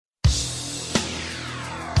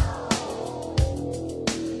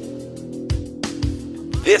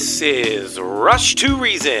This is Rush to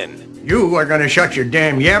Reason. You are going to shut your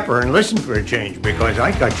damn yapper and listen for a change because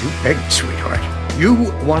I got you pegged, sweetheart. You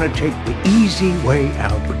want to take the easy way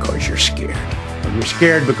out because you're scared. And you're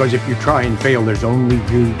scared because if you try and fail, there's only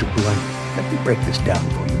you to blame. Let me break this down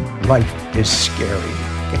for you. Life is scary.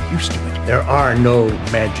 Get used to it. There are no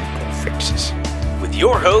magical fixes. With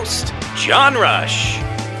your host, John Rush.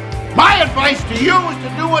 My advice to you is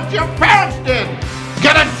to do what your parents did.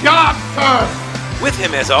 Get a job first. With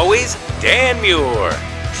him, as always, Dan Muir.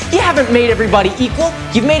 You haven't made everybody equal.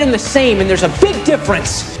 You've made them the same, and there's a big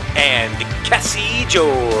difference. And Cassie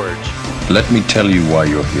George. Let me tell you why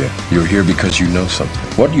you're here. You're here because you know something.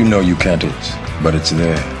 What you know you can't lose, but it's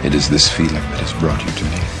there. It is this feeling that has brought you to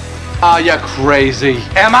me. Are you crazy?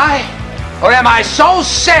 Am I? Or am I so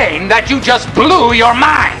sane that you just blew your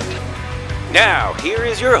mind? Now, here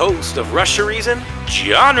is your host of Rush to Reason,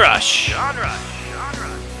 John Rush.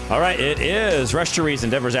 All right, it is Rush to Reason,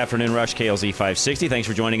 Denver's Afternoon Rush, KLZ 560. Thanks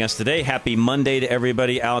for joining us today. Happy Monday to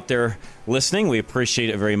everybody out there listening. We appreciate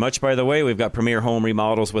it very much, by the way. We've got Premier Home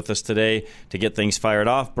Remodels with us today to get things fired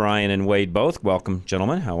off. Brian and Wade both. Welcome,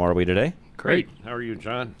 gentlemen. How are we today? Great. How are you,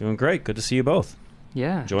 John? Doing great. Good to see you both.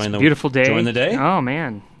 Yeah, it's a beautiful day. Enjoying the day? Oh,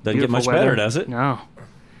 man. Doesn't get much better, does it? No.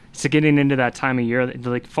 It's getting into that time of year.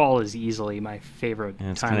 Like, fall is easily my favorite time of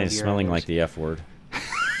year. It's kind of smelling like the F word.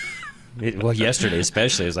 Well, yesterday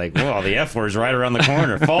especially, it was like, well, the F word's right around the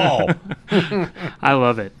corner. Fall. I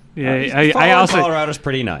love it. Yeah, fall I also, in Colorado's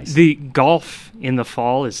pretty nice. The golf in the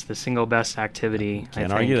fall is the single best activity.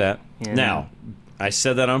 Can't argue that. Yeah. Now, I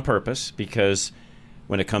said that on purpose because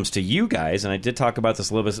when it comes to you guys, and I did talk about this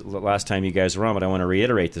a little bit last time you guys were on, but I want to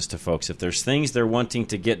reiterate this to folks. If there's things they're wanting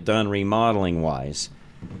to get done remodeling-wise,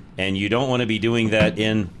 and you don't want to be doing that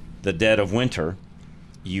in the dead of winter,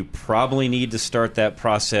 you probably need to start that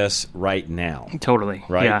process right now. Totally.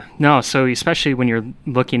 Right? Yeah. No, so especially when you're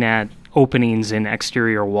looking at openings in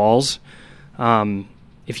exterior walls,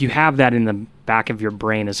 if you have that in the back of your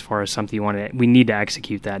brain as far as something you want to, we need to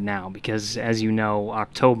execute that now because, as you know,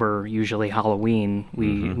 October, usually Halloween,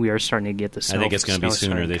 we are starting to get the snow. I think it's going to be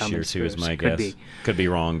sooner this year, too, is my guess. Could be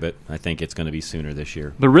wrong, but I think it's going to be sooner this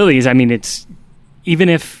year. But really, it's even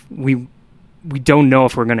if we don't know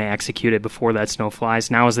if we're going to execute it before that snow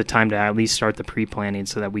flies, now is the time to at least start the pre-planning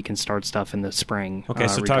so that we can start stuff in the spring. Okay,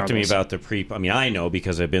 so talk to me about the I know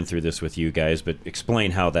because I've been through this with you guys, but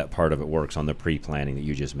explain how that part of it works on the pre-planning that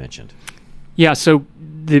you just mentioned. Yeah, so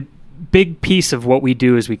the big piece of what we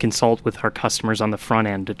do is we consult with our customers on the front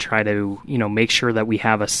end to try to, make sure that we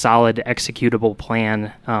have a solid executable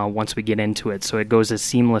plan once we get into it, so it goes as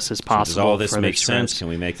seamless as possible. So does all this make sense? Can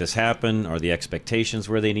we make this happen? Are the expectations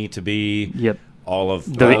where they need to be? Yep. All of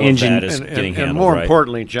that is getting handled, and more right?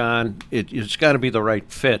 importantly, John, it's got to be the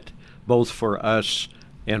right fit, both for us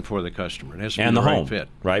and for the customer. It has to and be the right home, fit.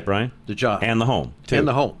 Right, Brian? The job. And the home, too. And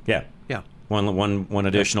the home. Yeah. Yeah. One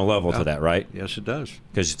additional level to that, right? Yes, it does.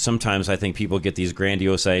 Because sometimes I think people get these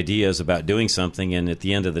grandiose ideas about doing something, and at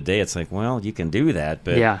the end of the day, it's like, well, you can do that,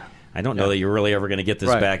 but I don't know that you're really ever going to get this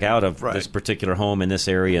back out of this particular home in this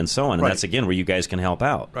area and so on. And that's, again, where you guys can help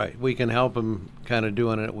out. Right. We can help them kind of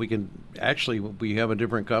doing it. We have a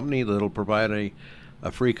different company that'll provide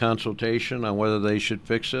a free consultation on whether they should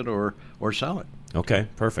fix it or sell it. Okay,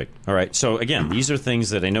 perfect. All right. So, again, these are things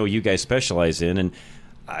that I know you guys specialize in, and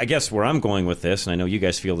I guess where I'm going with this, and I know you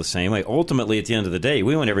guys feel the same way, ultimately, at the end of the day,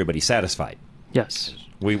 we want everybody satisfied. Yes.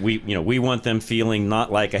 We want them feeling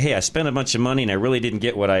not like, hey, I spent a bunch of money and I really didn't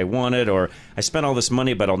get what I wanted, or I spent all this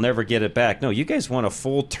money but I'll never get it back. No, you guys want a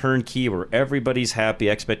full turnkey where everybody's happy,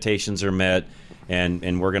 expectations are met,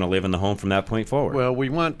 and we're going to live in the home from that point forward. Well, we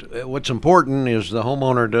want what's important is the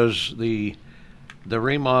homeowner does the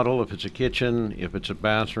remodel, if it's a kitchen, if it's a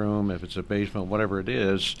bathroom, if it's a basement, whatever it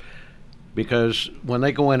is, because when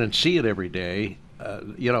they go in and see it every day,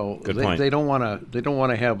 they don't want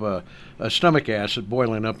to have a stomach acid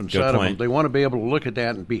boiling up inside of them. They want to be able to look at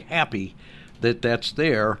that and be happy that that's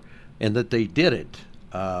there and that they did it.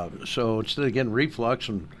 So instead of getting reflux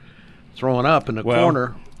and throwing up in the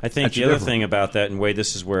corner. I think the other thing about that, and Wade,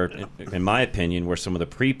 this is where, in my opinion, where some of the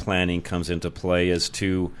pre-planning comes into play is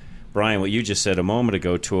to, Brian, what you just said a moment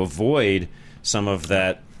ago, to avoid some of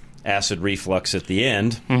that acid reflux at the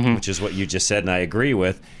end, which is what you just said, and I agree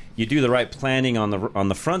with. You do the right planning on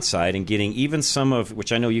the front side and getting even some of,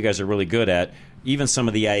 which I know you guys are really good at, even some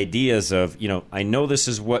of the ideas of, I know this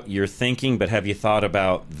is what you're thinking, but have you thought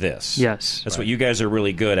about this? Yes. That's what you guys are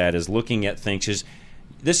really good at, is looking at things.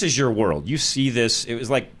 This is your world. You see this. It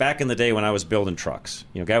was like back in the day when I was building trucks.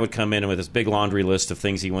 A guy would come in with this big laundry list of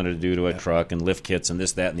things he wanted to do to a truck and lift kits and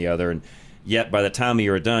this, that, and the other. And yet by the time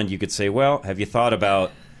you were done, you could say, well, have you thought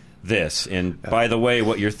about this. And by the way,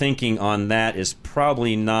 what you're thinking on that is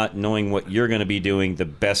probably not knowing what you're going to be doing the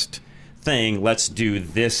best thing. Let's do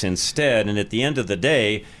this instead. And at the end of the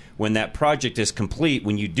day, when that project is complete,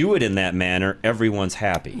 when you do it in that manner, everyone's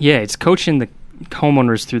happy. Yeah, it's coaching the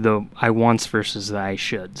homeowners through the I wants versus the I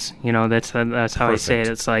shoulds. That's how Perfect. I say it.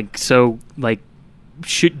 It's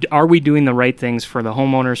are we doing the right things for the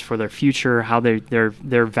homeowners, for their future, how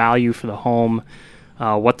their value for the home,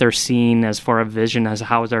 what they're seeing as far as vision, as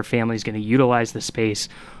how their family is going to utilize the space.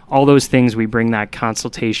 All those things, we bring that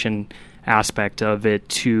consultation aspect of it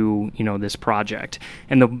to this project.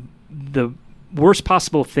 And the worst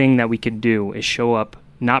possible thing that we could do is show up,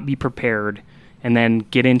 not be prepared, and then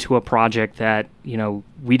get into a project that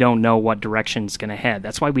we don't know what direction it's going to head.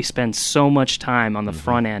 That's why we spend so much time on the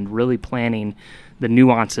front end really planning the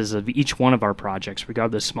nuances of each one of our projects,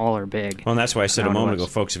 regardless small or big. Well, and that's why I said a moment ago,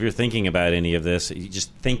 folks, if you're thinking about any of this, you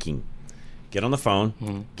just thinking, get on the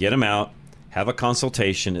phone, get them out, have a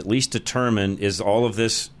consultation, at least determine, is all of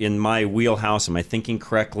this in my wheelhouse? Am I thinking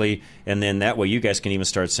correctly? And then that way you guys can even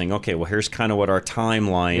start saying, okay, well, here's kind of what our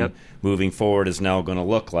timeline moving forward is now going to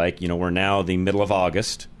look like. We're now the middle of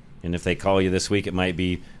August. And if they call you this week, it might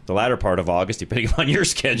be the latter part of August, depending on your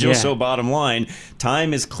schedule. Yeah. So bottom line,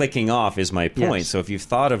 time is clicking off is my point. Yes. So if you've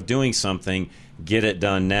thought of doing something, get it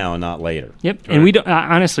done now, not later. Yep. Correct? And we don't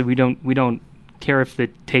honestly, we don't care if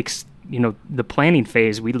it takes the planning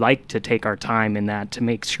phase. We like to take our time in that to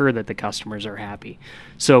make sure that the customers are happy.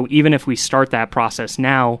 So even if we start that process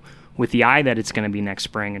now with the eye that it's going to be next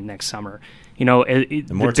spring and next summer, the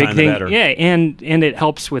more big time, thing, the better. Yeah, and it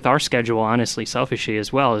helps with our schedule, honestly, selfishly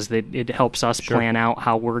as well, is that it helps us plan out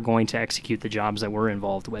how we're going to execute the jobs that we're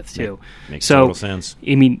involved with too. Makes total sense.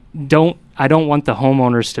 I mean, I don't want the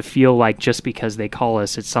homeowners to feel like just because they call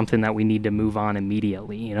us, it's something that we need to move on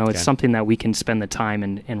immediately. It's something that we can spend the time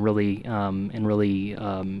and really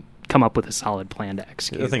come up with a solid plan to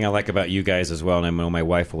execute. The other thing I like about you guys as well, and I know my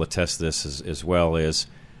wife will attest to this as well, is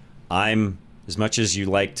as much as you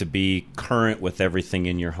like to be current with everything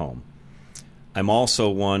in your home, I'm also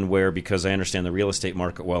one where, because I understand the real estate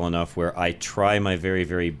market well enough, where I try my very,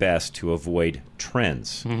 very best to avoid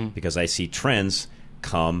trends, because I see trends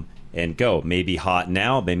come and go. Maybe hot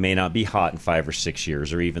now, they may not be hot in 5 or 6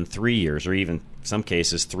 years, or even 3 years, or even in some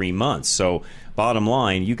cases 3 months. So bottom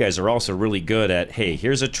line, you guys are also really good at, hey,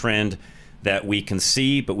 here's a trend that we can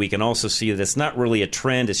see, but we can also see that it's not really a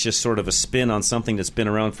trend. It's just sort of a spin on something that's been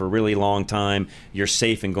around for a really long time. You're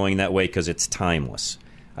safe in going that way because it's timeless.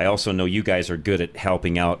 I also know you guys are good at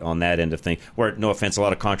helping out on that end of things. Where, no offense, a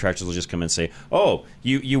lot of contractors will just come and say, oh,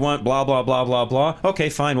 you want blah, blah, blah, blah, blah. Okay,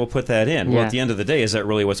 fine, we'll put that in. Yeah. Well, at the end of the day, is that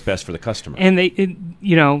really what's best for the customer? And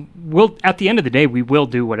we'll at the end of the day, we will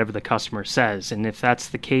do whatever the customer says, and if that's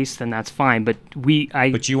the case, then that's fine. But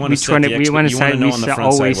you want to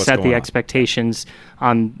always set the expectations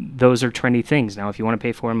on those are trendy things. Now, if you want to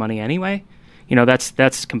pay for money anyway,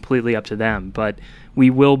 that's completely up to them. But we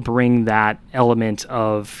will bring that element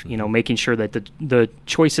of making sure that the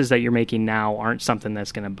choices that you're making now aren't something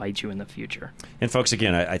that's going to bite you in the future. And folks,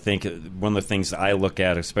 again, I think one of the things that I look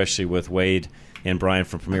at, especially with Wade and Brian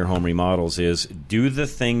from Premier Home Remodels, is do the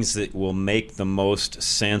things that will make the most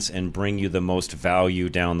sense and bring you the most value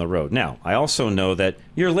down the road. Now, I also know that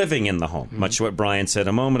you're living in the home, much what Brian said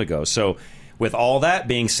a moment ago. So with all that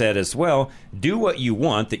being said as well, do what you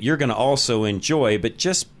want that you're going to also enjoy, but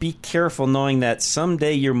just be careful knowing that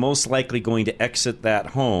someday you're most likely going to exit that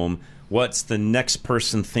home. What's the next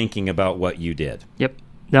person thinking about what you did? Yep.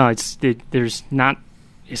 No, there's not,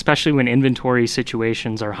 especially when inventory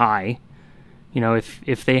situations are high.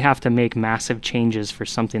 If they have to make massive changes for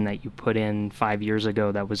something that you put in 5 years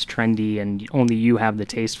ago that was trendy and only you have the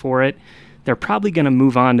taste for it, they're probably going to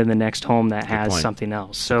move on to the next home that has something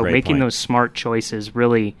else. So making those smart choices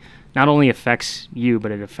really not only affects you,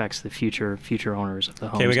 but it affects the future owners of the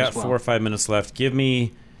homes. Okay, we got as well. 4 or 5 minutes left. Give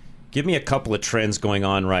me a couple of trends going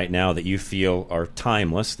on right now that you feel are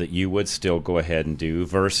timeless, that you would still go ahead and do,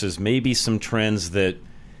 versus maybe some trends that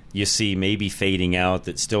you see maybe fading out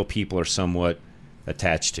that still people are somewhat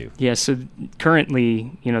attached to. Yeah, so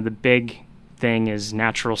currently, the big thing is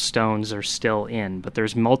natural stones are still in, but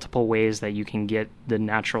there's multiple ways that you can get the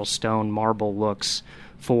natural stone marble looks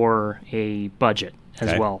for a budget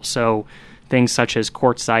as well. So things such as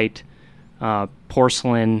quartzite,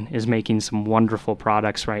 porcelain is making some wonderful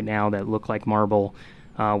products right now that look like marble.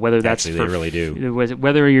 Whether that's actually, they really do.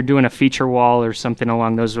 Whether you're doing a feature wall or something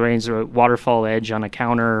along those lines, or a waterfall edge on a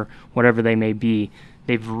counter, whatever they may be,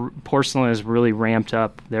 porcelain has really ramped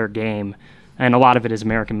up their game. And a lot of it is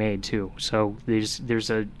American made too. So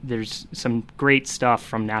there's some great stuff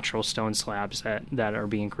from natural stone slabs that are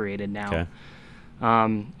being created now.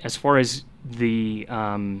 As far as the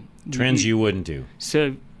trends you wouldn't do.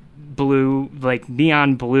 So blue, like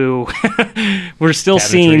neon blue, we're still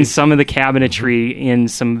seeing some of the cabinetry in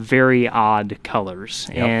some very odd colors.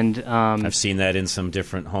 Yep. And I've seen that in some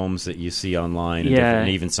different homes that you see online, and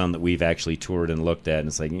even some that we've actually toured and looked at, and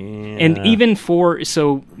it's like, and even for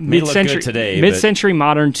mid-century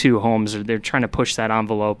modern 2 homes, they're trying to push that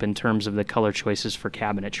envelope in terms of the color choices for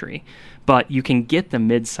cabinetry. But you can get the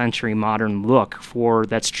mid-century modern look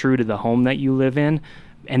that's true to the home that you live in,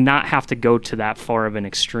 and not have to go to that far of an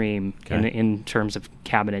extreme in terms of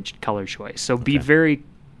cabinet color choice. So be very,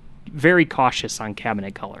 very cautious on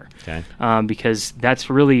cabinet color, because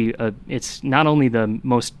that's really it's not only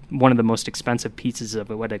one of the most expensive pieces of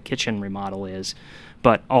what a kitchen remodel is,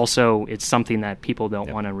 but also it's something that people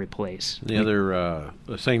don't want to replace. The other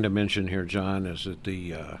thing to mention here, John, is that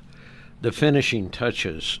the finishing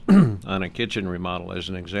touches on a kitchen remodel, as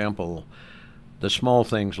an example, the small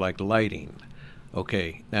things like lighting.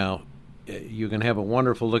 Okay, now you can have a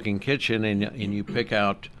wonderful looking kitchen, and you pick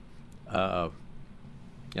out,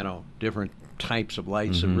 different types of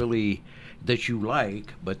lights that you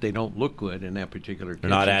like, but they don't look good in that particular kitchen.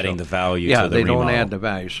 They're not adding the value. Yeah, to the they remodel. don't add the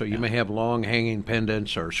value. So you may have long hanging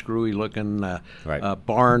pendants or screwy looking,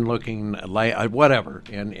 barn looking light, whatever,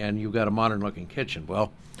 and you've got a modern looking kitchen.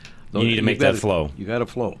 Well, you need to make that flow. You got to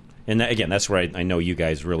flow. And again, that's where I know you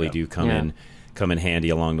guys really do come in handy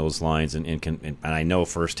along those lines, and I know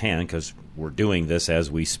firsthand because we're doing this as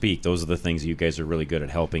we speak. Those are the things you guys are really good at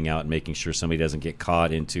helping out and making sure somebody doesn't get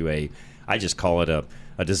caught into I just call it a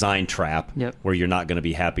design trap where you're not going to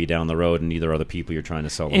be happy down the road, and neither are the people you're trying to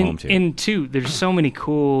sell the home to. And two, there's so many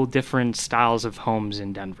cool different styles of homes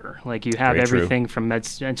in Denver. Like you have everything from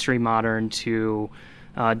mid-century modern to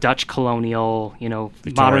Dutch colonial,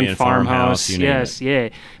 Victorian modern farmhouse. Yes,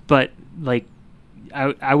 but like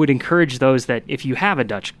I would encourage those that if you have a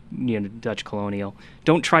Dutch colonial,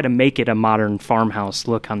 don't try to make it a modern farmhouse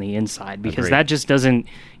look on the inside, because that just doesn't,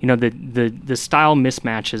 the style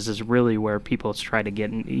mismatches is really where people try to get,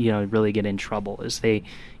 really get in trouble. Is they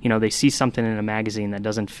see something in a magazine that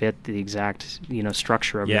doesn't fit the exact,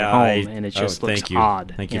 structure of their home, and it just looks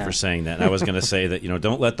odd. Thank you for saying that. I was going to say that,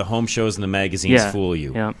 don't let the home shows and the magazines fool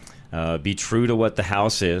you. Yeah. Be true to what the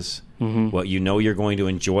house is. What you're going to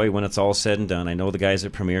enjoy when it's all said and done. I know the guys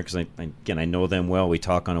at Premier because, I know them well. We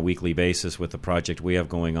talk on a weekly basis with the project we have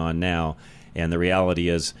going on now. And the reality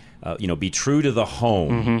is, be true to the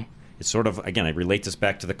home. It's sort of, again, I relate this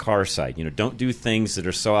back to the car side. Don't do things that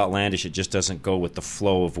are so outlandish it just doesn't go with the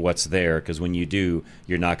flow of what's there, because when you do,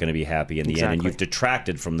 you're not going to be happy in the end. And you've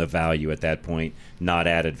detracted from the value at that point, not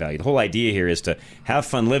added value. The whole idea here is to have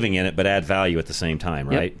fun living in it, but add value at the same time,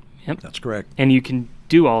 right? Yep. That's correct. And you can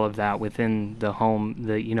do all of that within the home,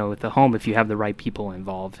 with the home if you have the right people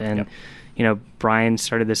involved. And, Brian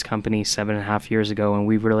started this company 7.5 years ago, and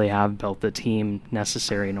we really have built the team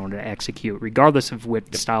necessary in order to execute, regardless of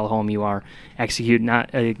what style home you are, execute not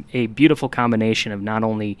a beautiful combination of not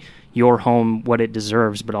only your home, what it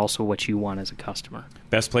deserves, but also what you want as a customer.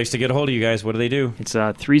 Best place to get a hold of you guys, what do they do? It's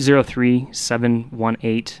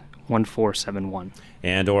 303-718-1471.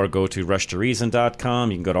 And or go to rushtoreason.com.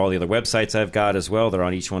 You can go to all the other websites I've got as well. They're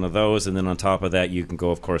on each one of those. And then on top of that, you can go,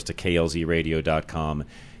 of course, to klzradio.com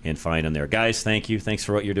and find them there. Guys, thank you. Thanks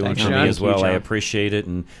for what you're doing for me as well. I appreciate it,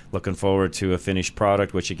 and looking forward to a finished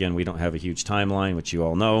product, which, again, we don't have a huge timeline, which you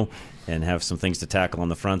all know, and have some things to tackle on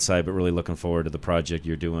the front side, but really looking forward to the project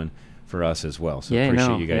you're doing for us as well. So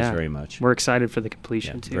appreciate you guys very much. We're excited for the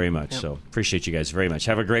completion, too. Very much. So appreciate you guys very much.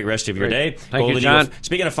 Have a great rest of your day. Thank you, John.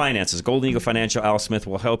 Speaking of finances, Golden Eagle Financial, Al Smith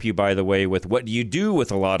will help you, by the way, with what do you do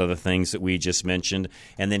with a lot of the things that we just mentioned,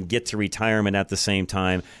 and then get to retirement at the same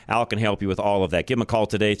time. Al can help you with all of that. Give him a call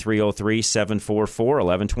today,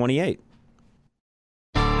 303-744-1128.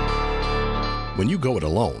 When you go it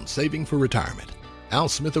alone, saving for retirement, Al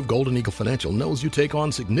Smith of Golden Eagle Financial knows you take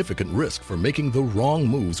on significant risk for making the wrong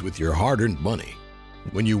moves with your hard-earned money.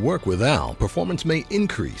 When you work with Al, performance may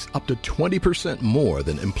increase up to 20% more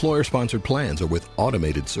than employer-sponsored plans or with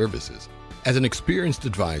automated services. As an experienced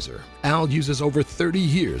advisor, Al uses over 30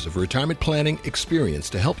 years of retirement planning experience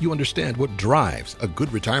to help you understand what drives a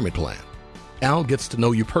good retirement plan. Al gets to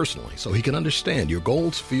know you personally so he can understand your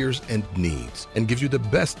goals, fears, and needs, and gives you the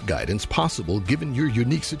best guidance possible given your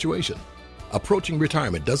unique situation. Approaching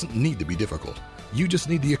retirement doesn't need to be difficult. You just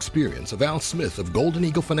need the experience of Al Smith of Golden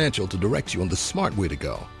Eagle Financial to direct you on the smart way to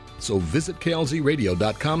go. So visit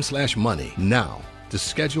klzradio.com/money now to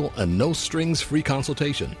schedule a no-strings free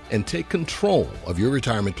consultation and take control of your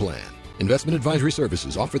retirement plan. Investment advisory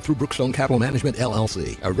services offered through Brookstone Capital Management,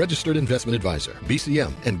 LLC, a registered investment advisor.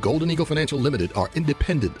 BCM and Golden Eagle Financial Limited are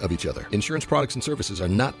independent of each other. Insurance products and services are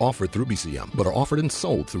not offered through BCM, but are offered and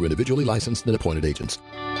sold through individually licensed and appointed agents.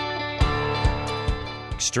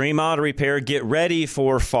 Extreme Auto Repair, get ready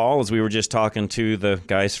for fall. As we were just talking to the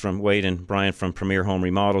guys from Wade and Brian from Premier Home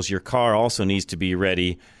Remodels, your car also needs to be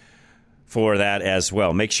ready for that as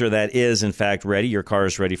well. Make sure that is, in fact, ready. Your car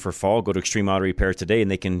is ready for fall. Go to Extreme Auto Repair today, and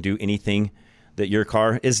they can do anything that your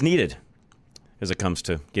car is needed as it comes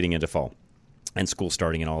to getting into fall. And school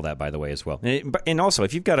starting and all that, by the way, as well. And also,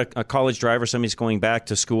 if you've got a college driver, somebody's going back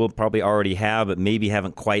to school, probably already have, but maybe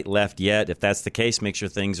haven't quite left yet. If that's the case, make sure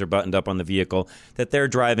things are buttoned up on the vehicle, that they're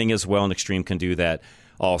driving as well, and Extreme can do that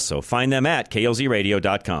also. Find them at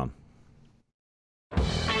klzradio.com.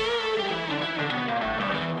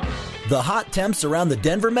 The hot temps around the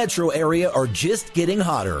Denver metro area are just getting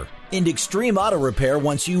hotter, and Extreme Auto Repair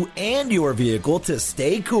wants you and your vehicle to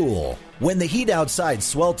stay cool. When the heat outside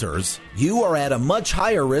swelters, you are at a much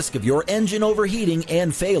higher risk of your engine overheating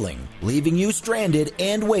and failing, leaving you stranded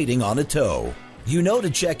and waiting on a tow. You know to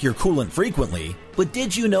check your coolant frequently, but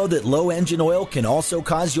did you know that low engine oil can also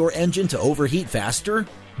cause your engine to overheat faster?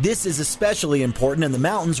 This is especially important in the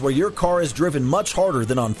mountains where your car is driven much harder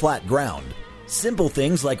than on flat ground. Simple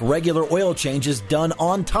things like regular oil changes done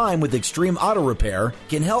on time with Extreme Auto Repair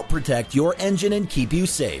can help protect your engine and keep you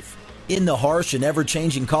safe. In the harsh and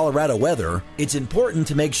ever-changing Colorado weather, it's important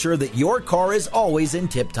to make sure that your car is always in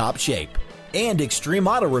tip-top shape. And Extreme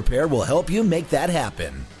Auto Repair will help you make that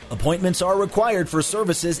happen. Appointments are required for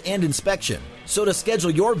services and inspection. So to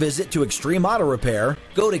schedule your visit to Extreme Auto Repair,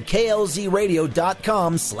 go to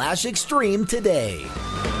klzradio.com/extreme today.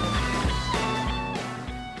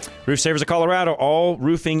 Roof Savers of Colorado, all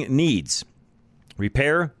roofing needs.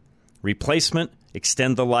 Repair, replacement,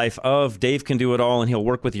 extend the life of. Dave can do it all, and he'll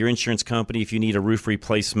work with your insurance company if you need a roof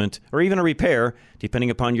replacement or even a repair,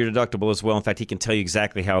 depending upon your deductible as well. In fact, he can tell you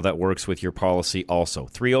exactly how that works with your policy also.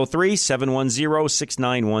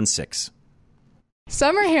 303-710-6916.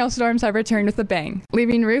 Summer hailstorms have returned with a bang,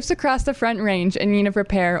 leaving roofs across the Front Range in need of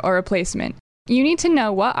repair or replacement. You need to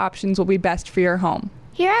know what options will be best for your home.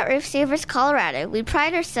 Here at Roof Savers Colorado, we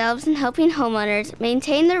pride ourselves in helping homeowners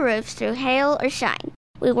maintain their roofs through hail or shine.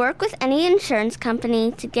 We work with any insurance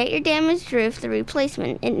company to get your damaged roof the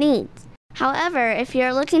replacement it needs. However, if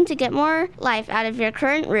you're looking to get more life out of your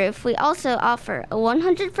current roof, we also offer a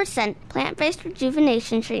 100% plant-based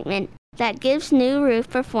rejuvenation treatment that gives new roof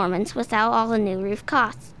performance without all the new roof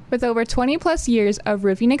costs. With over 20 plus years of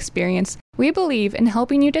roofing experience, we believe in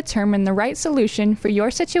helping you determine the right solution for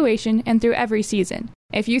your situation and through every season.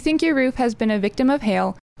 If you think your roof has been a victim of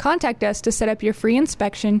hail, contact us to set up your free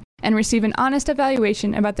inspection and receive an honest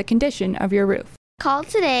evaluation about the condition of your roof. Call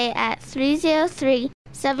today at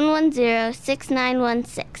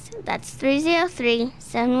 303-710-6916. That's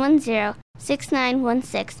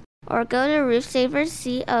 303-710-6916. Or go to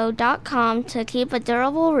roofsaversco.com to keep a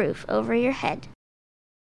durable roof over your head.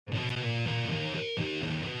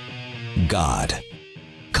 God,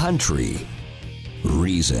 country,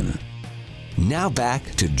 reason. Now back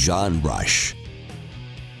to John Rush.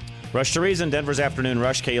 Rush to Reason, Denver's Afternoon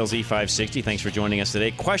Rush, KLZ 560. Thanks for joining us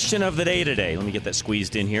today. Question of the day today. Let me get that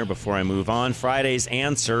squeezed in here before I move on. Friday's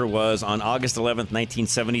answer was on August 11th,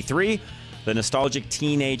 1973. The nostalgic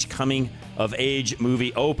teenage coming-of-age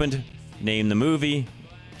movie opened. Name the movie.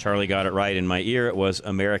 Charlie got it right in my ear. It was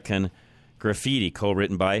American Graffiti,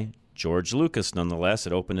 co-written by George Lucas, nonetheless.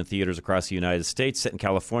 It opened in theaters across the United States, set in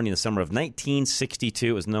California in the summer of 1962.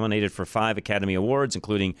 It was nominated for 5 Academy Awards,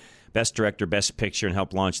 including Best Director, Best Picture, and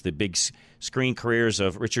helped launch the big screen careers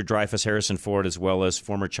of Richard Dreyfuss, Harrison Ford, as well as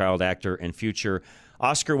former child actor and future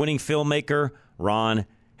Oscar-winning filmmaker Ron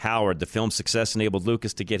Howard. The film's success enabled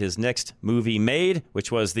Lucas to get his next movie made,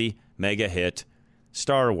 which was the mega hit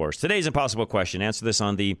Star Wars. Today's impossible question. Answer this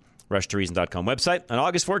on the RushToReason.com website. On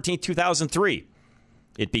August 14, 2003,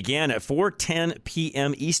 it began at 4:10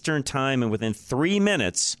 p.m. Eastern Time, and within 3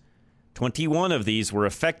 minutes, 21 of these were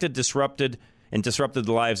affected, disrupted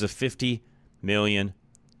the lives of 50 million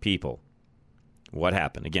people. What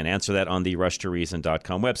happened? Again, answer that on the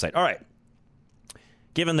RushToReason.com website. All right.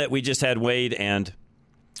 Given that we just had Wade and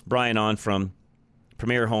Brian on from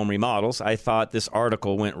Premier Home Remodels, I thought this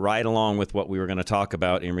article went right along with what we were going to talk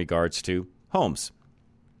about in regards to homes.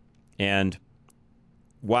 And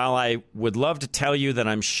while I would love to tell you that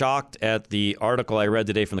I'm shocked at the article I read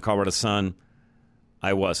today from the Colorado Sun,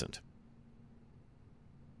 I wasn't.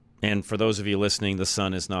 And for those of you listening, the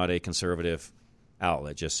Sun is not a conservative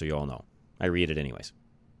outlet, just so you all know. I read it anyways,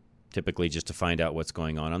 typically just to find out what's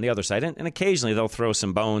going on the other side. And occasionally they'll throw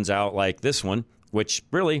some bones out like this one, which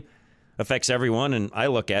really affects everyone, and I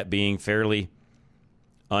look at being fairly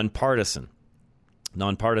nonpartisan.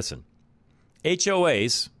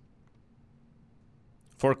 HOAs,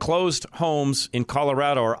 foreclosed homes in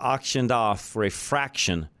Colorado, are auctioned off for a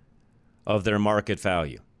fraction of their market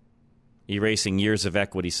value, erasing years of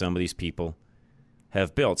equity some of these people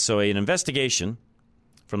have built. So an investigation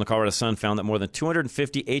from the Colorado Sun found that more than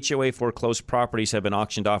 250 HOA foreclosed properties have been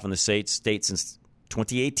auctioned off in the state since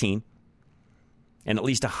 2018, and at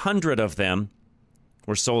least 100 of them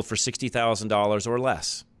were sold for $60,000 or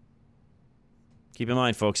less. Keep in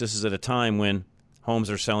mind, folks, this is at a time when homes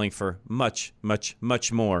are selling for much, much,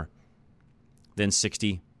 much more than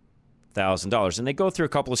 $60,000. And they go through a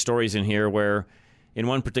couple of stories in here where, in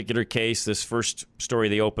one particular case, this first story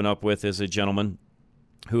they open up with is a gentleman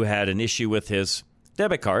who had an issue with his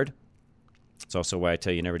debit card. It's also why I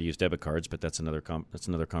tell you never to use debit cards, but that's another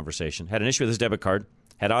conversation. Had an issue with his debit card,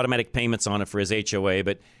 had automatic payments on it for his HOA,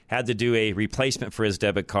 but had to do a replacement for his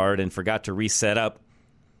debit card and forgot to reset up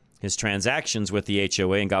his transactions with the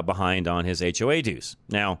HOA and got behind on his HOA dues.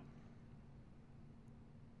 Now,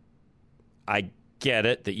 I get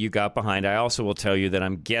it that you got behind. I also will tell you that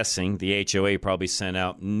I'm guessing the HOA probably sent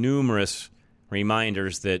out numerous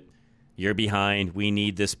reminders that you're behind, we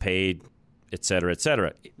need this paid, et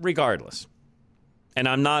cetera, regardless. And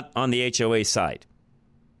I'm not on the HOA side.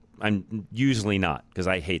 I'm usually not, because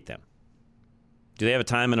I hate them. Do they have a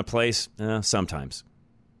time and a place? Sometimes.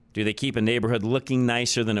 Do they keep a neighborhood looking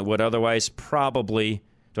nicer than it would otherwise? Probably.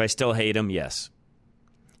 Do I still hate them? Yes.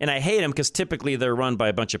 And I hate them because typically they're run by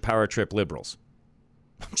a bunch of power trip liberals.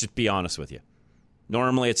 Just be honest with you.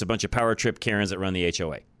 Normally it's a bunch of power trip Karens that run the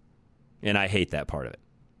HOA. And I hate that part of it.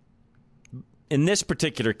 In this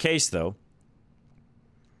particular case, though,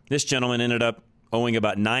 this gentleman ended up owing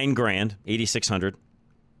about $9,000, $8,600,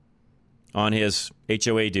 on his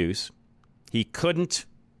HOA dues. He couldn't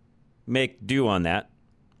make due on that.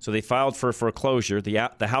 So they filed for foreclosure.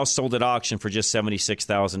 The house sold at auction for just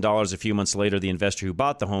 $76,000. A few months later, the investor who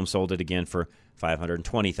bought the home sold it again for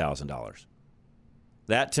 $520,000.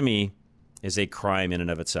 That, to me, is a crime in and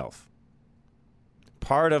of itself.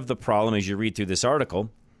 Part of the problem, as you read through this article,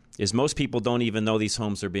 is most people don't even know these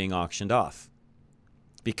homes are being auctioned off.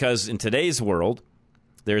 Because in today's world,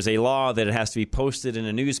 there's a law that it has to be posted in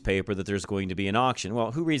a newspaper that there's going to be an auction.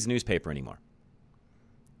 Well, who reads newspaper anymore?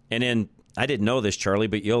 And I didn't know this, Charlie,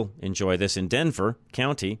 but you'll enjoy this. In Denver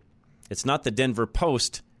County, it's not the Denver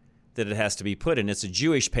Post that it has to be put in. It's a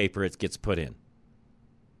Jewish paper it gets put in.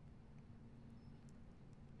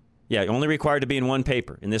 Yeah, only required to be in one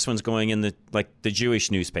paper. And this one's going in the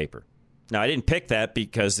Jewish newspaper. Now, I didn't pick that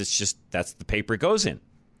because that's the paper it goes in.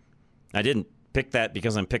 I didn't pick that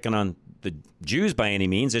because I'm picking on the Jews by any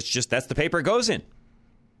means. It's just that's the paper it goes in.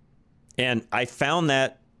 And I found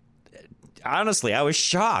that, honestly, I was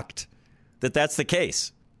shocked that that's the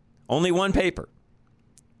case. Only one paper.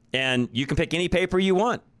 And you can pick any paper you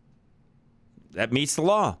want. That meets the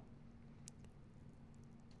law.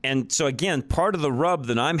 And so, again, part of the rub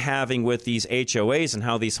that I'm having with these HOAs and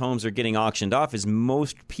how these homes are getting auctioned off is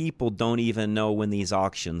most people don't even know when these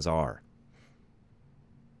auctions are.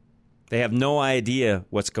 They have no idea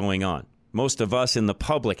what's going on. Most of us in the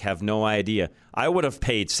public have no idea. I would have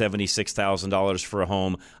paid $76,000 for a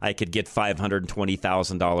home I could get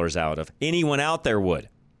 $520,000 out of. Anyone out there would.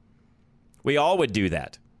 We all would do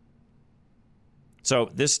that.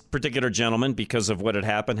 So this particular gentleman, because of what had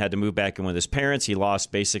happened, had to move back in with his parents. He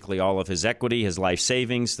lost basically all of his equity, his life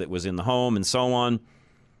savings that was in the home, and so on.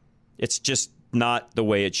 It's just not the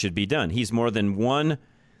way it should be done. He's one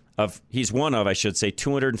of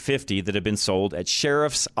 250 that have been sold at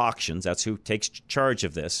sheriff's auctions. That's who takes charge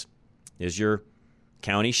of this, is your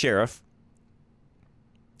county sheriff.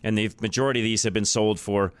 And the majority of these have been sold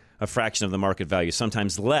for a fraction of the market value,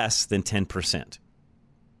 sometimes less than 10%.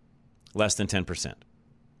 Less than 10%,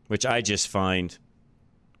 which I just find,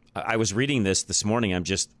 I was reading this morning,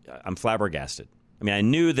 I'm flabbergasted. I mean, I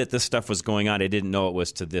knew that this stuff was going on. I didn't know it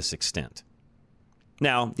was to this extent.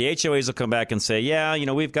 Now, the HOAs will come back and say, yeah,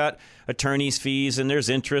 we've got attorney's fees and there's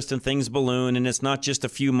interest and things balloon, and it's not just a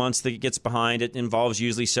few months that it gets behind. It involves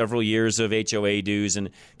usually several years of HOA dues and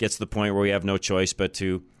gets to the point where we have no choice but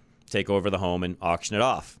to take over the home and auction it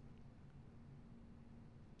off.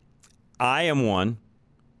 I am one,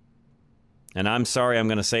 and I'm sorry I'm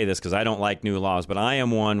going to say this because I don't like new laws, but I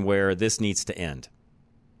am one where this needs to end.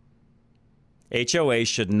 HOA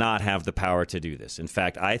should not have the power to do this. In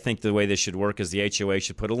fact, I think the way this should work is the HOA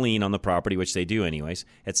should put a lien on the property, which they do anyways.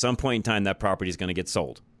 At some point in time, that property is going to get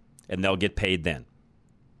sold, and they'll get paid then.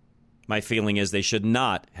 My feeling is they should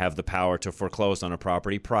not have the power to foreclose on a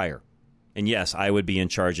property prior. And yes, I would be in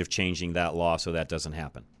charge of changing that law so that doesn't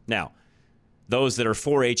happen. Now, Those that are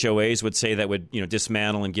for HOAs would say that would,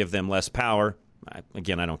 dismantle and give them less power.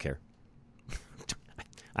 Again, I don't care.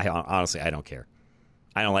 Honestly, I don't care.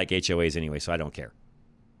 I don't like HOAs anyway, so I don't care.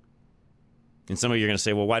 And some of you are going to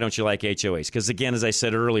say, well, why don't you like HOAs? Because, again, as I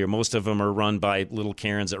said earlier, most of them are run by little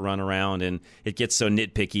Karens that run around, and it gets so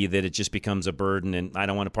nitpicky that it just becomes a burden, and I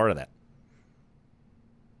don't want a part of that.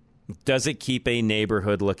 Does it keep a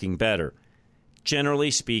neighborhood looking better?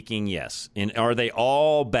 Generally speaking, yes. And are they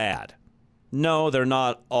all bad? No, they're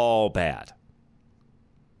not all bad.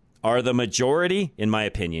 Are the majority? In my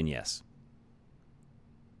opinion, yes.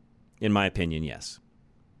 In my opinion, yes.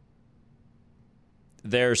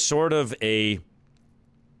 There's sort of a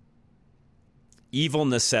evil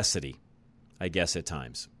necessity, I guess, at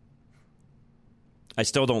times. I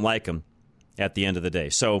still don't like them at the end of the day.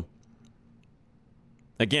 So,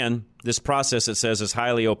 again, this process, it says, is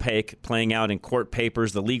highly opaque, playing out in court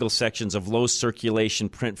papers, the legal sections of low circulation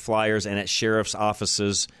print flyers, and at sheriff's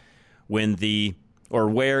offices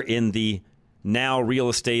where in the now real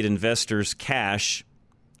estate investors cash,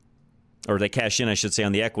 or they cash in, I should say,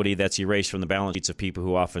 on the equity that's erased from the balance sheets of people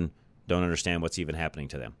who often don't understand what's even happening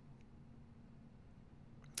to them.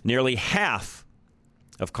 Nearly half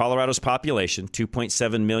of Colorado's population,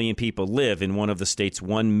 2.7 million people, live in one of the state's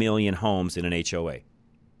 1 million homes in an HOA.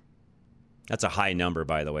 That's a high number,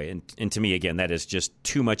 by the way. And to me, again, that is just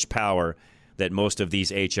too much power that most of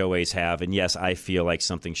these HOAs have. And yes, I feel like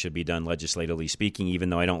something should be done legislatively speaking,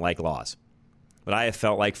 even though I don't like laws. But I have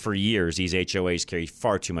felt like for years these HOAs carry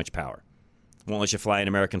far too much power. Won't let you fly an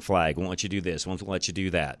American flag. Won't let you do this. Won't let you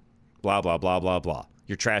do that. Blah, blah, blah, blah, blah.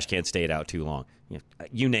 Your trash can't stay out too long.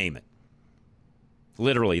 You name it.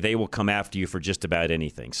 Literally, they will come after you for just about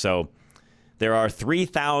anything. So there are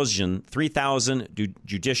 3,000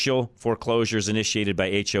 judicial foreclosures initiated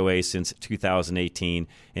by HOA since 2018,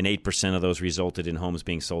 and 8% of those resulted in homes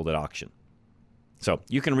being sold at auction. So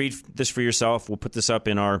you can read this for yourself. We'll put this up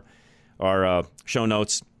in our show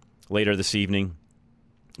notes later this evening.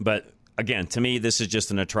 But again, to me, this is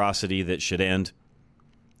just an atrocity that should end,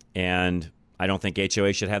 and I don't think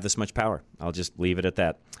HOA should have this much power. I'll just leave it at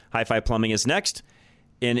that. Hi-Fi Plumbing is next.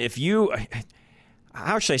 And if you,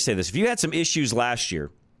 how should I say this? If you had some issues last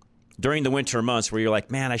year during the winter months where you're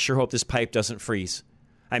like, man, I sure hope this pipe doesn't freeze.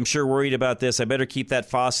 I'm sure worried about this. I better keep that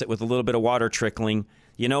faucet with a little bit of water trickling.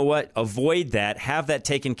 You know what? Avoid that. Have that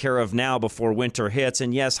taken care of now before winter hits.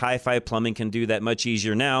 And yes, Hi-Fi Plumbing can do that much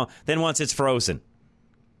easier now than once it's frozen.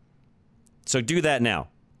 So do that now.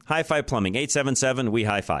 Hi-Fi Plumbing,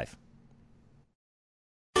 877-WE-HIGH-FIVE.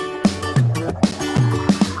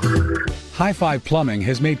 Hi-Fi Plumbing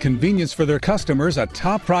has made convenience for their customers a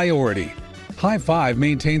top priority. Hi-Five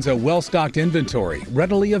maintains a well-stocked inventory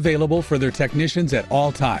readily available for their technicians at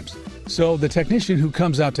all times. So the technician who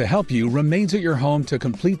comes out to help you remains at your home to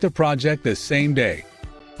complete the project the same day.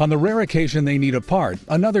 On the rare occasion they need a part,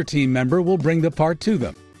 another team member will bring the part to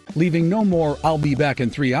them, leaving no more "I'll be back in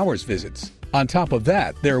 3 hours" visits. On top of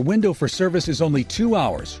that, their window for service is only 2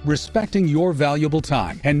 hours, respecting your valuable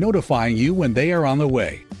time and notifying you when they are on the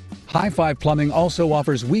way. Hi-Fi Plumbing also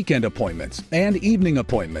offers weekend appointments and evening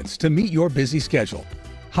appointments to meet your busy schedule.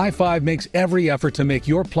 Hi-Five makes every effort to make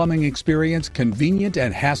your plumbing experience convenient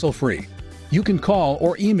and hassle-free. You can call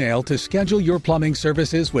or email to schedule your plumbing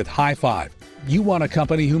services with Hi-Five. You want a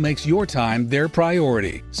company who makes your time their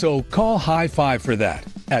priority. So call Hi-Five for that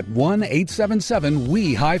at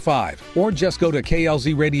 1-877-WE-HIGH-FIVE or just go to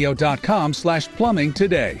klzradio.com/plumbing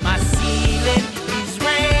today. My ceiling is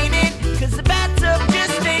raining 'cause the bathtub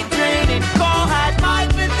just ain't draining. Call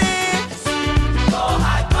Hi-Five for this. Call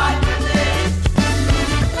Hi-Five for this.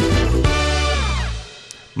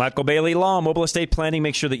 Michael Bailey Law, Mobile Estate Planning.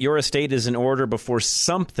 Make sure that your estate is in order before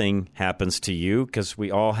something happens to you, because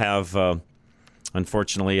we all have,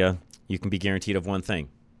 unfortunately, you can be guaranteed of one thing.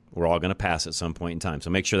 We're all going to pass at some point in time. So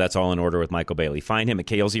make sure that's all in order with Michael Bailey. Find him at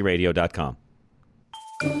klzradio.com.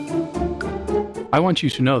 I want you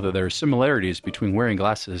to know that there are similarities between wearing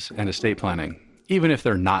glasses and estate planning, even if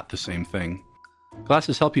they're not the same thing.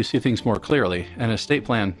 Glasses help you see things more clearly, and an estate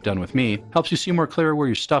plan, done with me, helps you see more clear where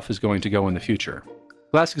your stuff is going to go in the future.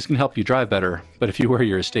 Glasses can help you drive better, but if you wear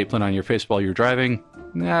your estate plan on your face while you're driving,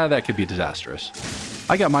 that could be disastrous.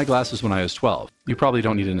 I got my glasses when I was 12. You probably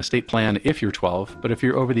don't need an estate plan if you're 12, but if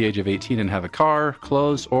you're over the age of 18 and have a car,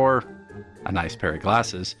 clothes, or a nice pair of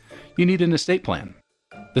glasses, you need an estate plan.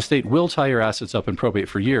 The state will tie your assets up in probate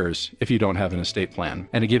for years if you don't have an estate plan,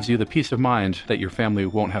 and it gives you the peace of mind that your family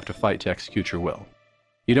won't have to fight to execute your will.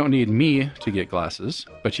 You don't need me to get glasses,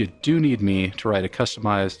 but you do need me to write a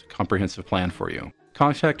customized, comprehensive plan for you.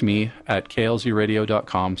 Contact me at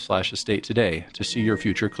klzradio.com/estate today to see your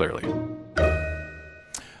future clearly.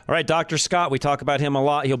 All right, Dr. Scott, we talk about him a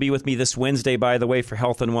lot. He'll be with me this Wednesday, by the way, for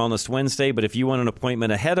Health and Wellness Wednesday. But if you want an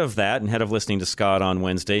appointment ahead of that and ahead of listening to Scott on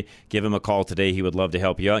Wednesday, give him a call today. He would love to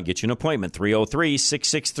help you out and get you an appointment,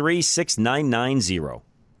 303-663-6990.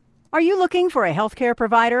 Are you looking for a healthcare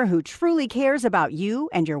provider who truly cares about you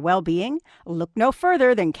and your well-being? Look no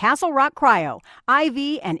further than Castle Rock Cryo,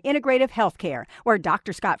 IV and integrative healthcare, where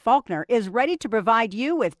Dr. Scott Faulkner is ready to provide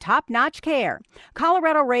you with top-notch care.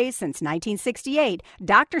 Colorado raised since 1968,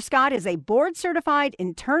 Dr. Scott is a board-certified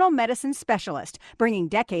internal medicine specialist, bringing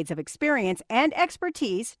decades of experience and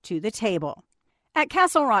expertise to the table. At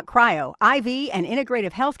Castle Rock Cryo, IV, and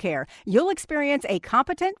Integrative Healthcare, you'll experience a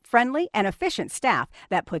competent, friendly, and efficient staff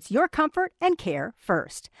that puts your comfort and care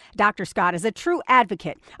first. Dr. Scott is a true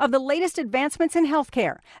advocate of the latest advancements in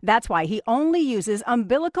healthcare. That's why he only uses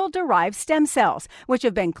umbilical-derived stem cells, which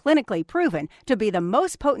have been clinically proven to be the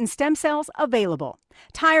most potent stem cells available.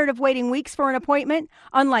 Tired of waiting weeks for an appointment?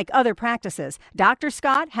 Unlike other practices, Dr.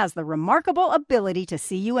 Scott has the remarkable ability to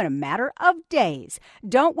see you in a matter of days.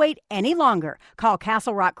 Don't wait any longer. Call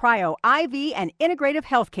Castle Rock Cryo IV and Integrative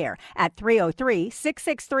Healthcare at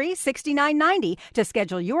 303-663-6990 to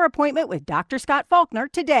schedule your appointment with Dr. Scott Faulkner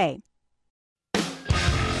today.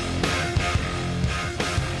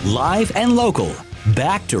 Live and local.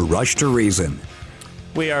 Back to Rush to Reason.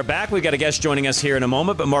 We are back. We've got a guest joining us here in a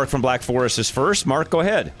moment, but Mark from Black Forest is first. Mark, go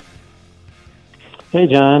ahead. Hey,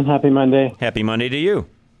 John. Happy Monday. Happy Monday to you.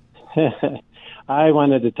 I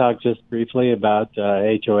wanted to talk just briefly about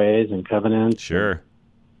HOAs and covenants. Sure.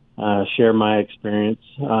 Share my experience.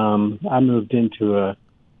 I moved into a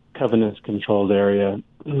covenants-controlled area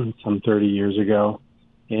some 30 years ago,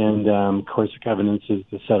 and of course, the covenants is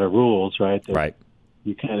the set of rules, right? Right.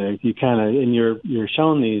 You kind of, and you're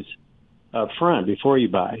shown these up front before you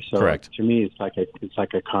buy. So correct. To me, it's like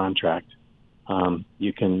a contract.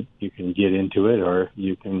 You can get into it, or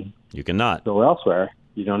you can not go elsewhere.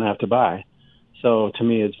 You don't have to buy. So to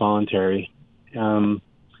me, it's voluntary. The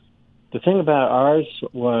thing about ours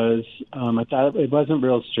was I thought it wasn't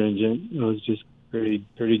real stringent. It was just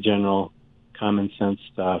pretty general, common sense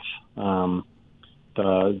stuff.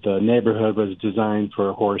 The neighborhood was designed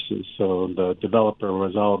for horses, so the developer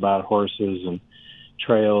was all about horses and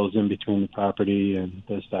trails in between the property and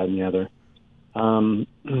this, that, and the other. And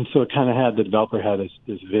so it kind of had, the developer had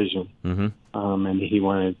this vision, and he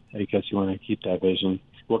wanted to keep that vision.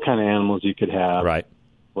 What kind of animals you could have, right?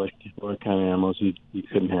 What kind of animals you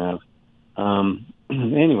couldn't have.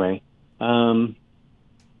 Anyway,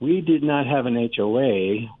 we did not have an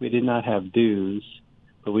HOA. We did not have dues,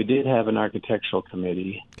 but we did have an architectural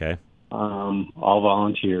committee. Okay. All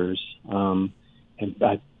volunteers.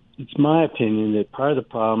 It's my opinion that part of the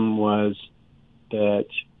problem was that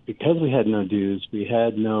because we had no dues, we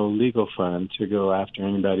had no legal front to go after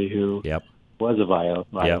anybody who was a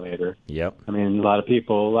violator. Yep. I mean, a lot of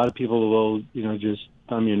people will, just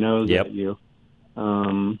thumb your nose at you.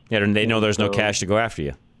 And they know there's no cash to go after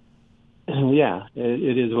you. Yeah,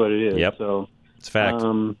 it is what it is. Yep. So it's a fact.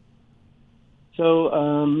 And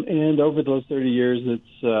over those 30 years,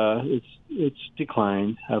 it's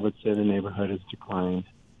declined. I would say the neighborhood has declined.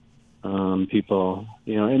 People,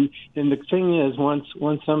 and the thing is, once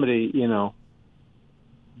somebody,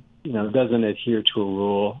 doesn't adhere to a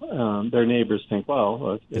rule, their neighbors think,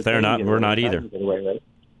 well, if they're not, we're not either.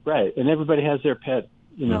 Right, and everybody has their pet.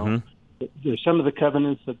 There's some of the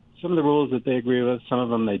covenants some of the rules that they agree with, some of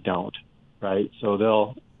them they don't. Right, so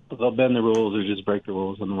they'll bend the rules or just break the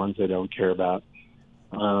rules on the ones they don't care about.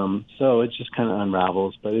 So it just kind of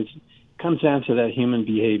unravels, but it comes down to that human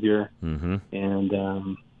behavior,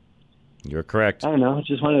 and. You're correct. I don't know.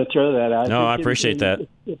 Just wanted to throw that out. No, I appreciate that.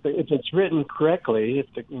 If it's written correctly, if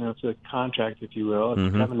it's a contract, if you will,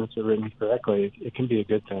 if the covenants are written correctly, it can be a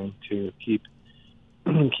good thing to keep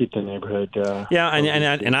the neighborhood.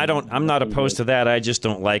 I'm not opposed to that. I just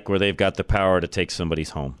don't like where they've got the power to take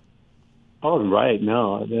somebody's home. Oh, right.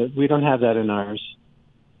 No, we don't have that in ours.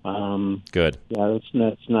 Good. Yeah,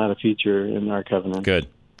 that's not a feature in our covenant. Good.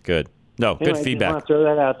 No, anyway, good feedback. I want to throw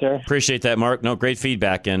that out there. Appreciate that, Mark. No, great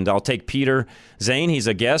feedback. And I'll take Peter Zane. He's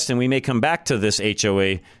a guest, and we may come back to this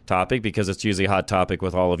HOA topic because it's usually a hot topic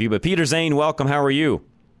with all of you. But Peter Zane, welcome. How are you?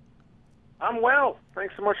 I'm well.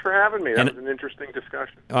 Thanks so much for having me. That was an interesting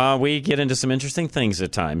discussion. We get into some interesting things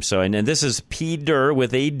at times. So, and this is Peter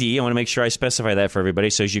with a D. I want to make sure I specify that for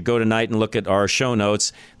everybody. So as you go tonight and look at our show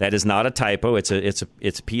notes, that is not a typo.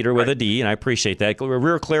 It's Peter with a D, and I appreciate that.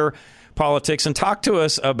 Real clear politics, and talk to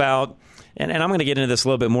us about. And I'm going to get into this a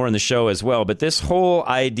little bit more in the show as well, but this whole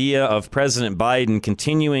idea of President Biden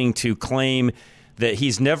continuing to claim that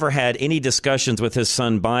he's never had any discussions with his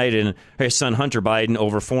son Hunter Biden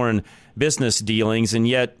over foreign business dealings, and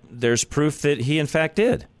yet there's proof that he in fact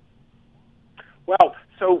did. Well,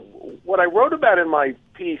 so what I wrote about in my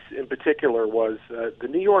piece in particular was the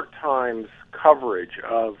New York Times coverage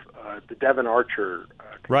of the Devin Archer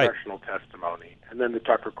congressional testimony, and then the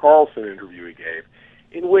Tucker Carlson interview he gave,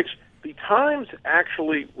 in which the Times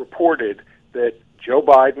actually reported that Joe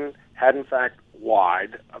Biden had in fact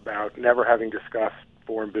lied about never having discussed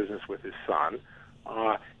foreign business with his son.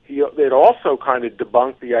 It also kind of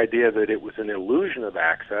debunked the idea that it was an illusion of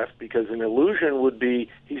access, because an illusion would be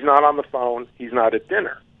he's not on the phone, he's not at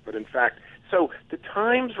dinner. But in fact, so the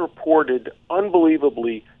Times reported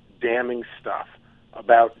unbelievably damning stuff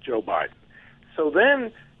about Joe Biden. So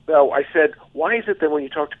then, though, I said, why is it that when you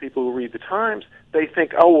talk to people who read the Times, they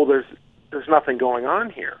think, oh, well, there's nothing going on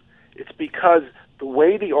here? It's because the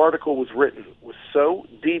way the article was written was so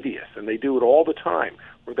devious, and they do it all the time,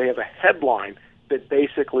 where they have a headline that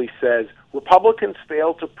basically says, Republicans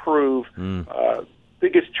fail to prove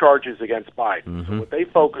biggest charges against Biden. So what they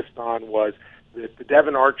focused on was that the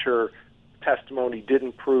Devin Archer testimony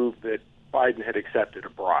didn't prove that Biden had accepted a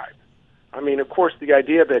bribe. I mean, of course, the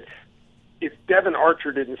idea that if Devin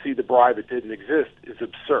Archer didn't see the bribe, it didn't exist is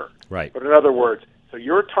absurd. Right. But in other words, so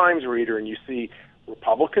you're a Times reader and you see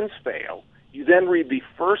Republicans fail, you then read the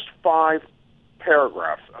first 5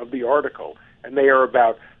 paragraphs of the article, and they are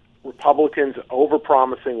about Republicans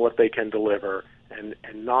overpromising what they can deliver and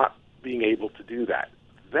not being able to do that.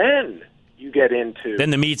 Then you get into then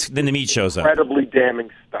the meat shows up. Incredibly damning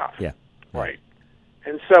stuff. Yeah. Right.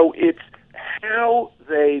 And so it's how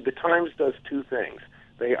the Times does 2 things.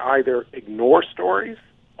 They either ignore stories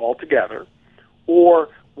altogether, or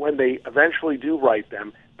when they eventually do write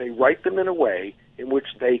them, they write them in a way in which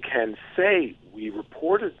they can say, we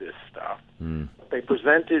reported this stuff, but they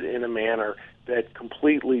present it in a manner that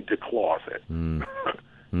completely declaws it,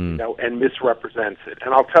 and misrepresents it.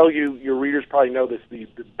 And I'll tell you, your readers probably know this, the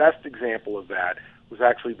best example of that was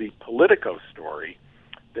actually the Politico story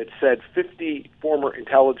that said 50 former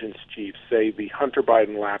intelligence chiefs say the Hunter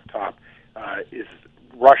Biden laptop is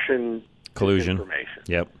Russian collusion information.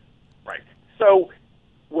 Yep. Right. So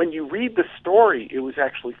when you read the story, it was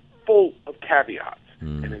actually full of caveats.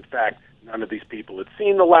 And in fact, none of these people had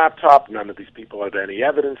seen the laptop. None of these people had any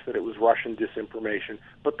evidence that it was Russian disinformation.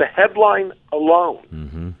 But the headline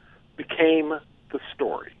alone became the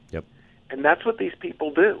story. Yep. And that's what these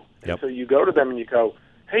people do. And Yep. so you go to them and you go,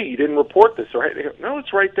 hey, you didn't report this. Or, hey, they go, no,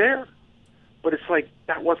 it's right there. But it's like,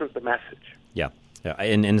 that wasn't the message. Yeah.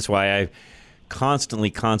 And it's why I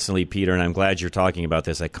constantly, Peter, and I'm glad you're talking about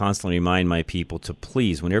this, I constantly remind my people to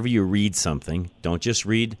please, whenever you read something, don't just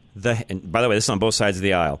read and by the way, this is on both sides of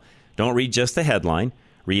the aisle, don't read just the headline,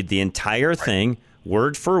 read the entire thing,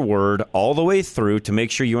 word for word, all the way through to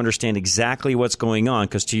make sure you understand exactly what's going on,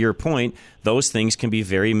 because to your point, those things can be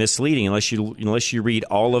very misleading unless you read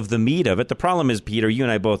all of the meat of it. The problem is, Peter, you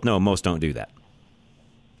and I both know most don't do that.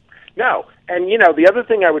 No. And, the other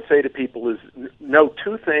thing I would say to people is know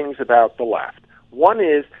 2 things about the left. One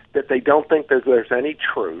is that they don't think there's any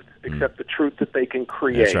truth except the truth that they can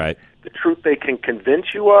create. That's right. The truth they can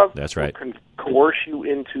convince you of. That's right. Or can coerce you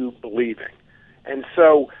into believing. And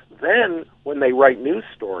so then when they write news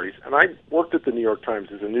stories, and I worked at the New York Times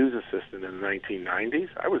as a news assistant in the 1990s.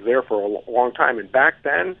 I was there for a long time. And back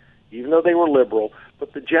then, even though they were liberal,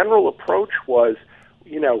 but the general approach was,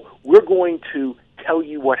 we're going to tell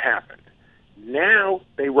you what happened. Now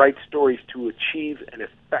they write stories to achieve an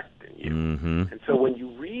effect in you. And so when you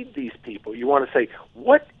read these people, you want to say,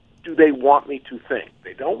 what do they want me to think?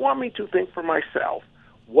 They don't want me to think for myself.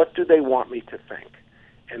 What do they want me to think?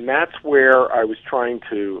 And that's where I used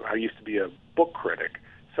to be a book critic,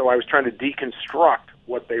 so I was trying to deconstruct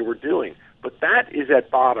what they were doing. But that is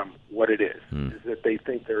at bottom what it is that they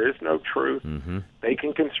think there is no truth. They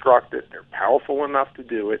can construct it. They're powerful enough to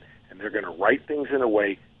do it, and they're going to write things in a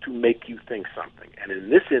way to make you think something. And in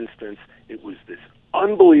this instance, it was this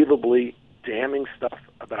unbelievably damning stuff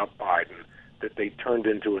about Biden that they turned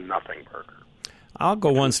into a nothing burger. I'll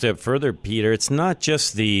go one step further, Peter. It's not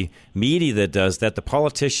just the media that does that, the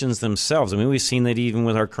politicians themselves. I mean, we've seen that even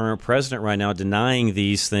with our current president right now denying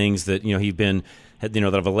these things that,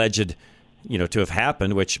 that have alleged, to have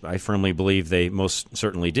happened, which I firmly believe they most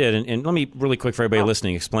certainly did. And let me really quick for everybody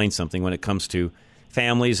listening explain something when it comes to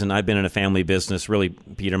families, and I've been in a family business, really,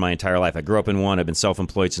 Peter, my entire life. I grew up in one. I've been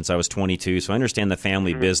self-employed since I was 22, so I understand the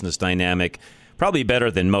family business dynamic probably better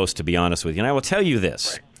than most, to be honest with you. And I will tell you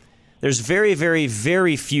this. There's very, very,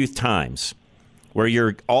 very few times where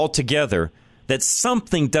you're all together that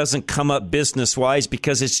something doesn't come up business-wise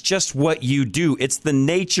because it's just what you do. It's the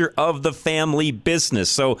nature of the family business.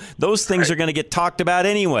 So those things are going to get talked about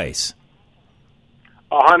anyways.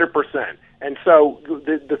 100%. And so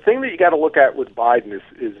the thing that you got to look at with Biden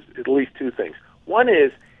is at least two things. One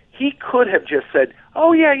is he could have just said,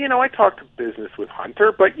 oh, yeah, I talked to business with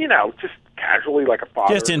Hunter, but, just casually like a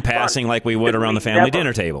father. Just in passing like we would around the family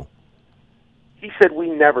dinner table. He said we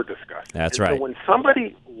never discussed. That's right. right. So when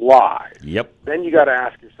somebody lies, yep, then you got to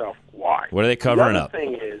ask yourself why. What are they covering the up? The other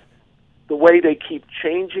thing is the way they keep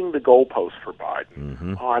changing the goalposts for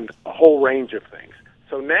Biden on a whole range of things.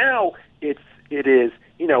 So now it is,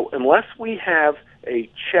 unless we have a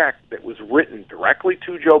check that was written directly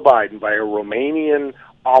to Joe Biden by a Romanian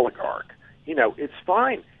oligarch, it's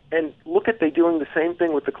fine. And look at they doing the same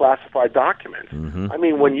thing with the classified documents. I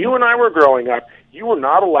mean, when you and I were growing up, you were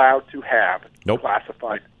not allowed to have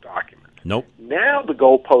classified documents. Now the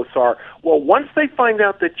goalposts are, well, once they find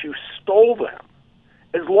out that you stole them,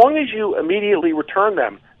 as long as you immediately return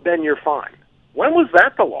them, then you're fine. When was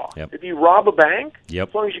that the law? If you rob a bank,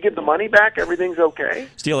 as long as you get the money back, everything's okay?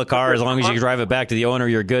 Steal a car, as long as you drive it back to the owner,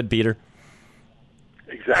 you're good, Peter.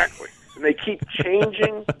 Exactly. And they keep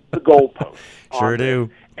changing the goalposts. Sure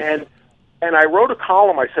do. And I wrote a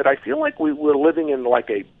column. I said, I feel like we're living in like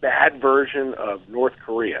a bad version of North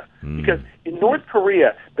Korea. Because in North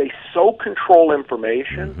Korea, they so control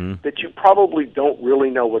information that you probably don't really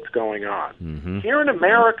know what's going on. Here in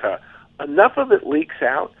America, enough of it leaks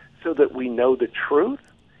out so that we know the truth,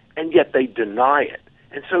 and yet they deny it.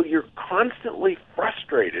 And so you're constantly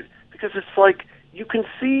frustrated because it's like you can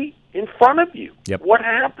see in front of you what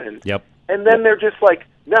happened. And then they're just like,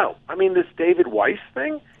 no. I mean, this David Weiss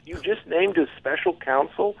thing, you just named as special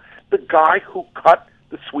counsel the guy who cut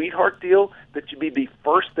the sweetheart deal that should be the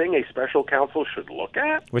first thing a special counsel should look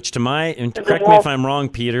at. Which and correct me if I'm wrong,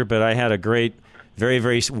 Peter, but I had a great, very,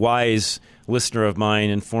 very wise listener of mine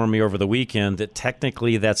inform me over the weekend that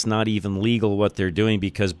technically that's not even legal what they're doing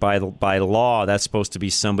because by law that's supposed to be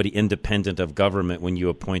somebody independent of government when you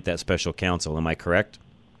appoint that special counsel. Am I correct?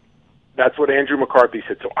 That's what Andrew McCarthy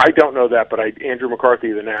said. So I don't know that, but Andrew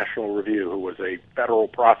McCarthy, the National Review, who was a federal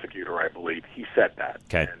prosecutor, I believe, he said that.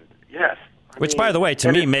 Okay. And yes. Which, by the way,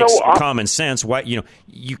 to me makes common sense. Why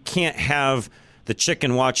you can't have the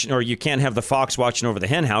chicken watching, or you can't have the fox watching over the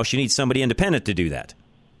hen house. You need somebody independent to do that.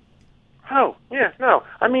 Oh, yeah, no.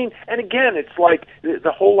 I mean, and again, it's like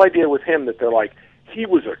the whole idea with him that they're like, he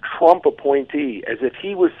was a Trump appointee, as if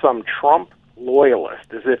he was some Trump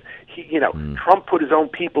loyalist, as if he, Trump put his own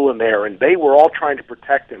people in there and they were all trying to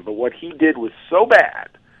protect him. But what he did was so bad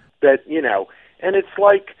that, and it's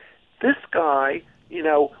like this guy,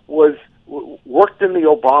 worked in the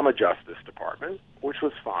Obama Justice Department, which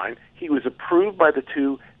was fine. He was approved by the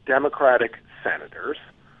two Democratic senators.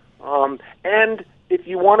 And if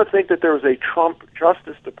you want to think that there was a Trump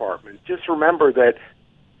Justice Department, just remember that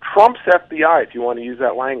Trump's FBI, if you want to use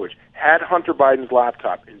that language, had Hunter Biden's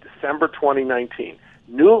laptop in December 2019,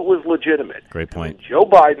 knew it was legitimate. Great point. When Joe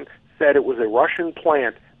Biden said it was a Russian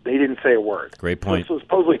plant, they didn't say a word. Great point. So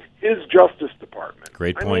supposedly his Justice Department.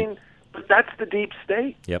 Great point. I mean, but that's the deep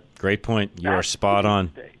state. Yep, great point. You are spot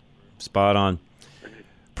on. Spot on.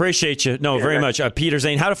 Appreciate you. No, very much. Peter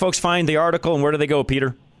Zane, how do folks find the article and where do they go,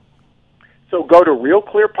 Peter? So go to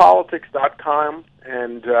realclearpolitics.com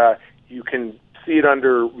and you can see it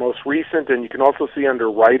under most recent, and you can also see under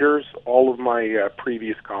writers. All of my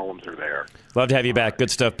previous columns are there. Love to have you back. Good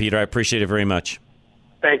stuff, Peter. I appreciate it very much.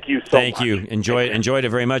 Thank you so much. Thank you. Enjoyed it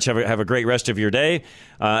very much. Have a great rest of your day.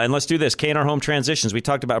 And let's do this. K&R Home Transitions. We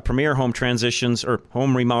talked about premier home transitions or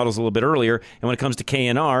home remodels a little bit earlier. And when it comes to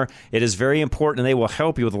K&R, it is very important, and they will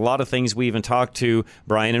help you with a lot of things we even talked to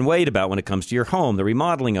Brian and Wade about when it comes to your home, the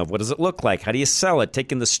remodeling of what does it look like? How do you sell it?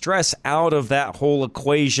 Taking the stress out of that whole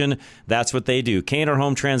equation. That's what they do. K&R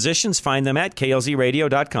Home Transitions. Find them at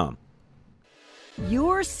klzradio.com.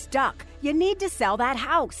 You're stuck. You need to sell that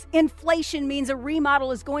house. Inflation means a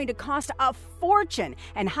remodel is going to cost a fortune,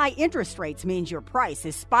 and high interest rates means your price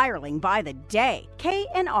is spiraling by the day.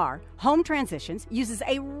 K&R Home Transitions uses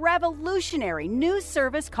a revolutionary new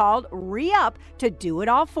service called Re-Up to do it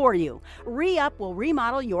all for you. Re-Up will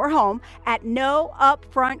remodel your home at no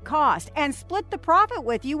upfront cost and split the profit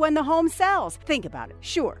with you when the home sells. Think about it.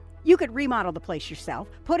 Sure, you could remodel the place yourself,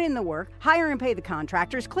 put in the work, hire and pay the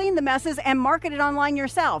contractors, clean the messes, and market it online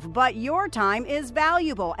yourself. But your time is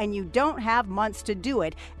valuable, and you don't have months to do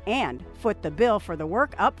it and foot the bill for the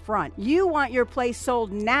work up front. You want your place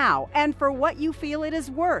sold now and for what you feel it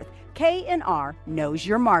is worth. K&R knows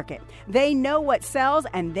your market. They know what sells,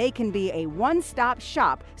 and they can be a one-stop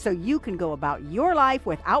shop so you can go about your life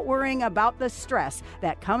without worrying about the stress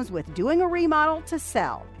that comes with doing a remodel to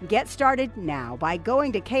sell. Get started now by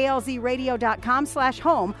going to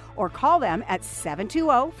klzradio.com/home or call them at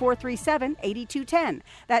 720-437-8210.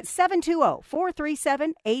 That's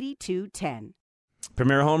 720-437-8210.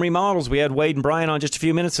 Premier Home Remodels. We had Wade and Brian on just a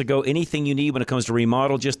few minutes ago. Anything you need when it comes to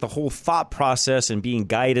remodel, just the whole thought process and being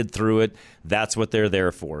guided through it, that's what they're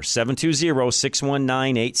there for.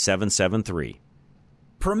 720-619-8773.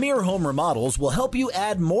 Premier Home Remodels will help you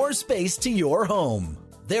add more space to your home.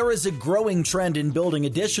 There is a growing trend in building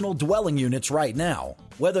additional dwelling units right now.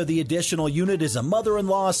 Whether the additional unit is a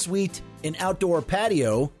mother-in-law suite, an outdoor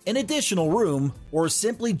patio, an additional room, or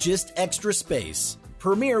simply just extra space,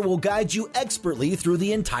 Premier will guide you expertly through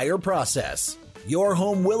the entire process. Your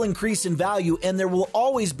home will increase in value, and there will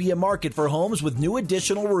always be a market for homes with new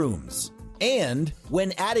additional rooms. And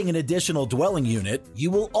when adding an additional dwelling unit, you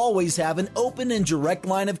will always have an open and direct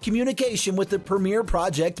line of communication with the Premier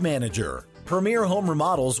Project Manager. Premier Home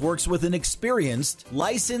Remodels works with an experienced,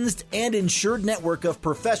 licensed, and insured network of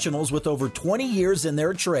professionals with over 20 years in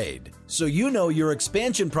their trade. So you know your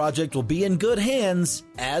expansion project will be in good hands,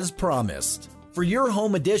 as promised. For your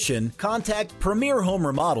home addition, contact Premier Home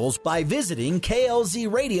Remodels by visiting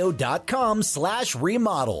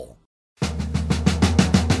klzradio.com/remodel.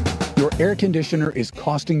 Your air conditioner is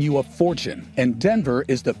costing you a fortune, and Denver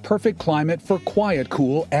is the perfect climate for quiet,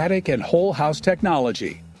 cool attic and whole house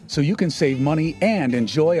technology, so you can save money and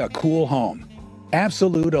enjoy a cool home.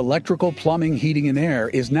 Absolute Electrical Plumbing, Heating, and Air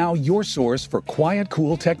is now your source for quiet,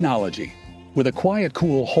 cool technology. With a quiet,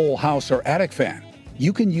 cool whole house or attic fan,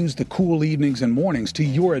 you can use the cool evenings and mornings to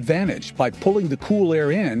your advantage by pulling the cool air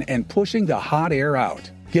in and pushing the hot air out,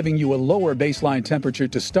 giving you a lower baseline temperature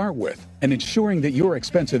to start with and ensuring that your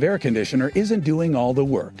expensive air conditioner isn't doing all the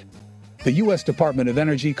work. The U.S. Department of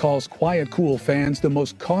Energy calls quiet, cool fans the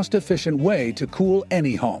most cost-efficient way to cool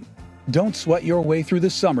any home. Don't sweat your way through the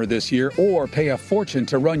summer this year or pay a fortune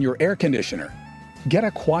to run your air conditioner. Get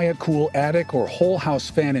a quiet, cool attic or whole house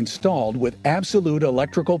fan installed with Absolute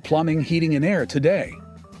Electrical Plumbing, Heating, and Air today.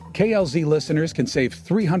 KLZ listeners can save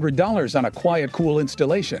 $300 on a quiet, cool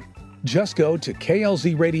installation. Just go to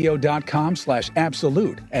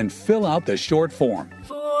klzradio.com/absolute and fill out the short form.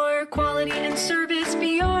 For quality and service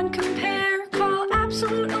beyond compare, call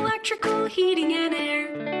Absolute Electrical Heating and Air.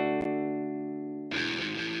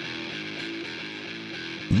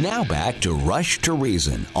 Now back to Rush to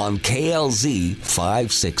Reason on KLZ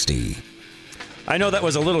 560. I know that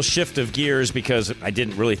was a little shift of gears because I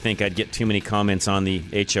didn't really think I'd get too many comments on the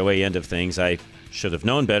HOA end of things. I should have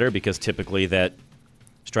known better because typically that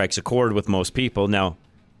strikes a chord with most people. Now,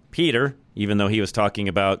 Peter, even though he was talking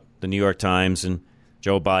about the New York Times and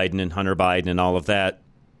Joe Biden and Hunter Biden and all of that,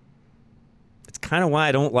 it's kind of why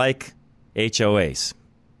I don't like HOAs.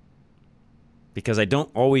 Because I don't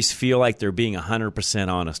always feel like they're being 100%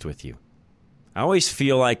 honest with you. I always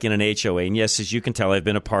feel like in an HOA, and yes, as you can tell, I've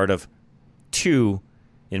been a part of 2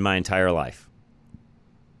 in my entire life.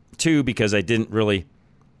 2 because I didn't really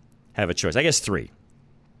have a choice. I guess 3.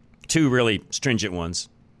 2 really stringent ones.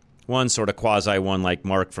 1 sort of quasi one like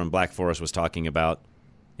Mark from Black Forest was talking about,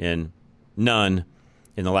 and none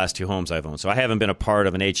in the last 2 homes I've owned. So I haven't been a part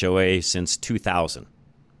of an HOA since 2000.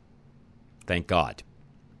 Thank God.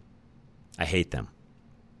 I hate them.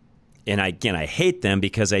 And I hate them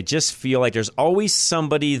because I just feel like there's always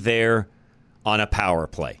somebody there on a power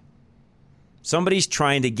play. Somebody's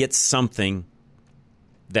trying to get something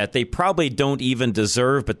that they probably don't even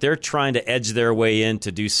deserve, but they're trying to edge their way in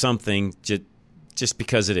to do something just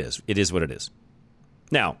because it is. It is what it is.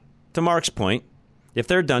 Now, to Mark's point, if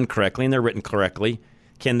they're done correctly and they're written correctly,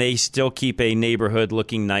 can they still keep a neighborhood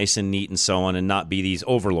looking nice and neat and so on and not be these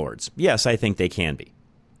overlords? Yes, I think they can be.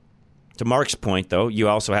 To Mark's point, though, you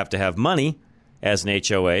also have to have money as an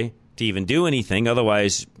HOA to even do anything.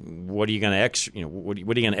 Otherwise, what are you going to what are you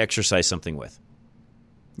going to exercise something with?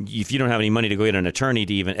 If you don't have any money to go get an attorney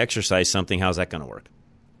to even exercise something, how's that going to work?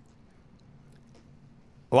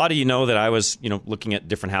 A lot of you know that I was, looking at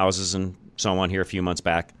different houses and so on here a few months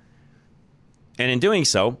back. And in doing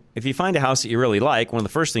so, if you find a house that you really like, one of the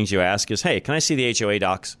first things you ask is, hey, can I see the HOA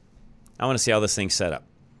docs? I want to see how this thing's set up.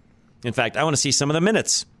 In fact, I want to see some of the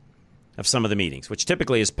minutes of some of the meetings, which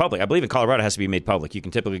typically is public. I believe in Colorado it has to be made public. You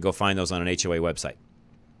can typically go find those on an HOA website.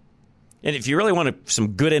 And if you really want some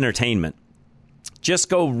good entertainment, just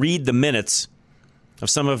go read the minutes of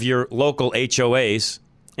some of your local HOAs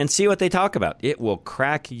and see what they talk about. It will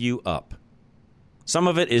crack you up. Some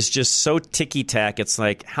of it is just so ticky-tack, it's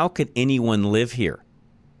like, how could anyone live here?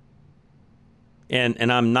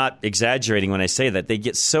 And I'm not exaggerating when I say that. They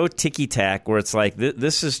get so ticky-tack where it's like,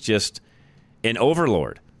 this is just an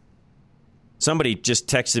overlord. Somebody just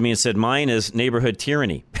texted me and said, mine is neighborhood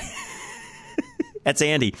tyranny. That's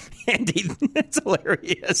Andy. Andy, that's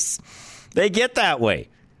hilarious. They get that way.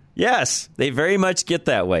 Yes, they very much get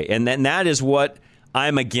that way. And then that is what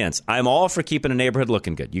I'm against. I'm all for keeping a neighborhood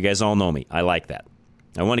looking good. You guys all know me. I like that.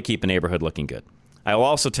 I want to keep a neighborhood looking good. I will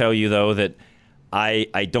also tell you, though, that I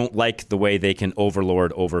don't like the way they can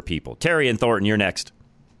overlord over people. Terry and Thornton, you're next.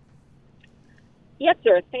 Yes,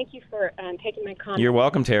 sir. Thank you for taking my comment. You're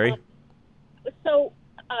welcome, Terry. So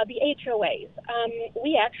the HOAs.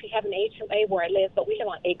 We actually have an HOA where I live, but we live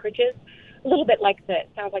on acreages. A little bit like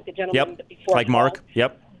sounds like the gentleman before. Like Mark.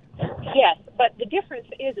 Yep. Yes, but the difference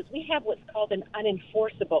is we have what's called an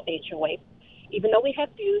unenforceable HOA. Even though we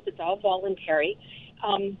have dues, it's all voluntary.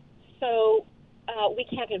 So we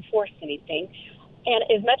can't enforce anything. And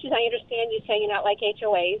as much as I understand you saying you not like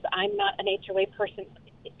HOAs, I'm not an HOA person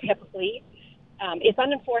typically. It's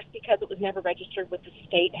unenforced because it was never registered with the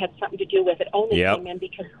state. It had something to do with it. Only came in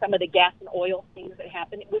because some of the gas and oil things that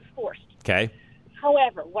happened, it was forced. Okay.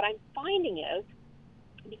 However, what I'm finding is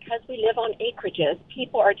because we live on acreages,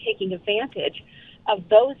 people are taking advantage of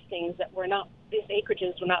those things that were not, these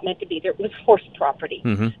acreages were not meant to be there. It was horse property.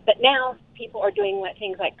 Mm-hmm. But now people are doing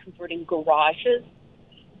things like converting garages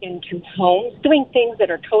into homes, doing things that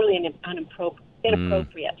are totally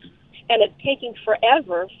inappropriate. And it's taking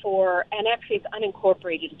forever and actually it's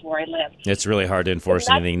unincorporated is where I live. It's really hard to enforce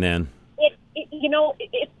anything then.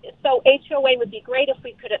 So HOA would be great if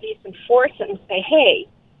we could at least enforce it and say, hey,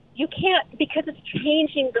 you can't, because it's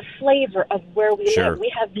changing the flavor of where we live.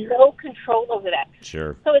 We have no control over that.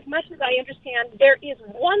 Sure. So as much as I understand, there is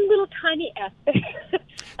one little tiny aspect.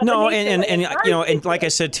 No, and like I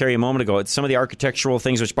said, Terry, a moment ago, it's some of the architectural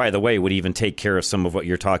things, which, by the way, would even take care of some of what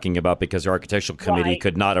you're talking about, because the architectural committee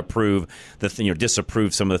could not approve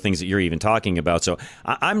disapprove some of the things that you're even talking about. So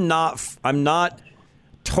I'm not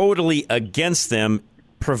totally against them,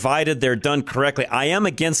 provided they're done correctly. I am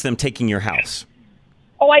against them taking your house.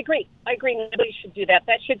 Oh, I agree. Nobody should do that.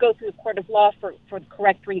 That should go through the court of law for the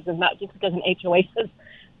correct reasons, not just because an HOA says.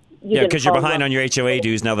 Because you're behind on your HOA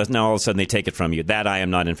dues. Now all of a sudden they take it from you. That I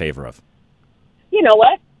am not in favor of. You know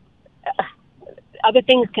what? Other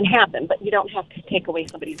things can happen, but you don't have to take away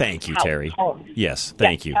somebody's Thank you, house. Terry. Yes,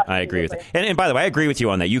 thank you. Absolutely. I agree with that. And by the way, I agree with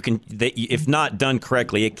you on that. If not done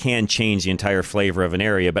correctly, it can change the entire flavor of an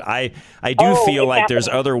area. But I do feel like there's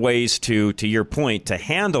other ways to your point, to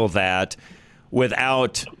handle that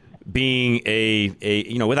without being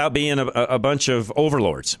a bunch of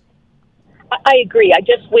overlords. I agree. I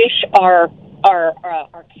just wish our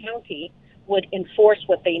county would enforce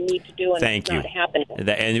what they need to do, and it's not happening.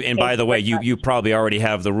 And by the way, you probably already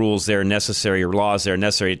have the rules there necessary, or laws there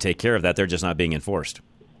necessary to take care of that. They're just not being enforced.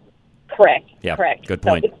 Correct. Yeah. Correct. Good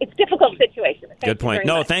point. So it's a difficult situation. Good point.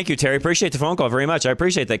 No, thank you, Terry. Appreciate the phone call very much. I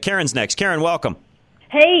appreciate that. Karen's next. Karen, welcome.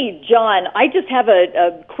 Hey, John, I just have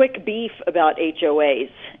a quick beef about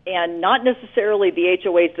HOAs, and not necessarily the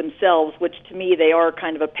HOAs themselves, which to me they are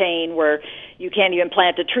kind of a pain where you can't even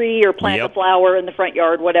plant a tree or plant a flower in the front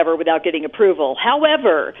yard, whatever, without getting approval.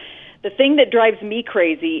 However, the thing that drives me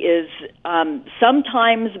crazy is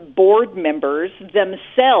sometimes board members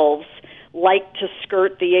themselves like to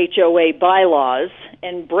skirt the HOA bylaws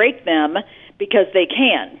and break them because they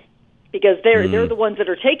can, because they're the ones that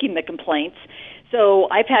are taking the complaints. So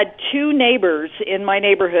I've had 2 neighbors in my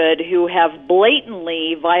neighborhood who have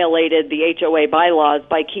blatantly violated the HOA bylaws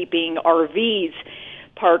by keeping RVs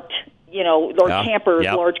parked, or campers,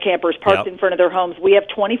 large campers parked in front of their homes. We have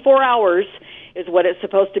 24 hours is what it's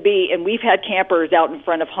supposed to be, and we've had campers out in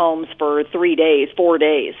front of homes for 3 days, 4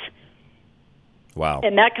 days. Wow.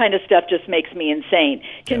 And that kind of stuff just makes me insane,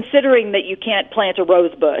 considering that you can't plant a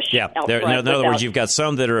rose bush out front. In other words, you've got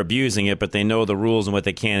some that are abusing it, but they know the rules and what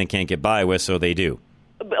they can and can't get by with, so they do.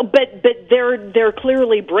 But they're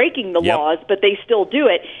clearly breaking the laws, but they still do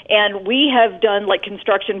it. And we have done like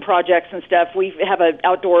construction projects and stuff. We have an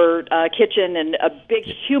outdoor kitchen and a big,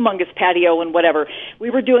 humongous patio and whatever.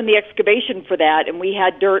 We were doing the excavation for that, and we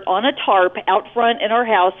had dirt on a tarp out front in our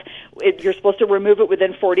house. You're supposed to remove it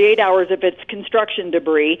within 48 hours if it's construction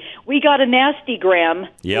debris. We got a nasty gram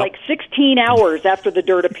like 16 hours after the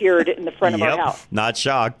dirt appeared in the front of our house. Not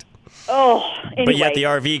shocked. Oh, anyway. But yet the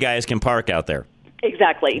RV guys can park out there.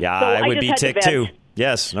 Exactly. Yeah, so I would be ticked too.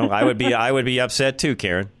 Yes, no, I would be upset too,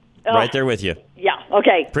 Karen. Right there with you. Yeah.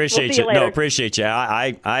 Okay. Appreciate you. No, appreciate you.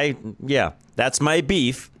 Yeah, that's my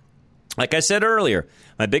beef. Like I said earlier,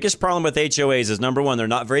 my biggest problem with HOAs is, number one, they're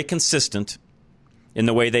not very consistent. in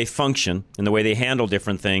the way they function, in the way they handle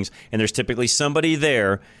different things, and there's typically somebody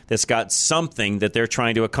there that's got something that they're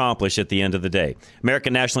trying to accomplish at the end of the day.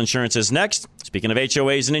 American National Insurance is next. Speaking of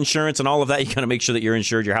HOAs and insurance and all of that, you got to make sure that you're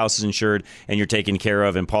insured, your house is insured, and you're taken care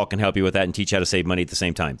of, and Paul can help you with that and teach you how to save money at the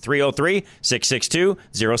same time.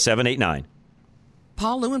 303-662-0789.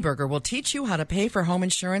 Paul Leuenberger will teach you how to pay for home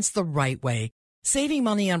insurance the right way, saving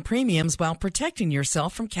money on premiums while protecting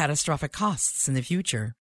yourself from catastrophic costs in the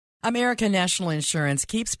future. American National Insurance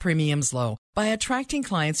keeps premiums low by attracting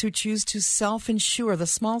clients who choose to self-insure the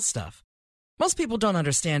small stuff. Most people don't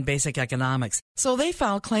understand basic economics, so they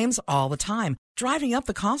file claims all the time, driving up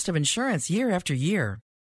the cost of insurance year after year.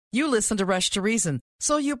 You listen to Rush to Reason,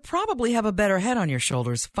 so you probably have a better head on your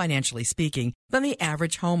shoulders, financially speaking, than the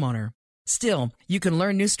average homeowner. Still, you can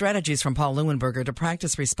learn new strategies from Paul Leuenberger to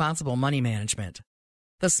practice responsible money management.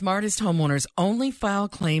 The smartest homeowners only file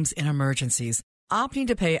claims in emergencies, opting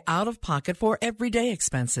to pay out of pocket for everyday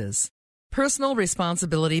expenses. Personal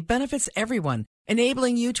responsibility benefits everyone,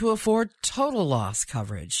 enabling you to afford total loss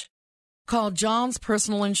coverage. Call John's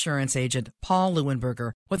personal insurance agent, Paul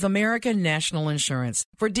Leuenberger, with American National Insurance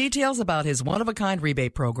for details about his one-of-a-kind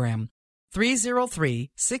rebate program.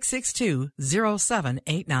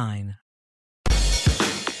 303-662-0789.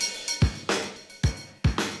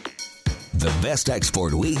 The best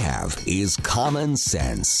export we have is common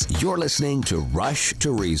sense. You're listening to Rush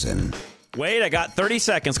to Reason. Wait, I got 30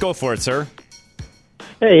 seconds. Go for it, sir.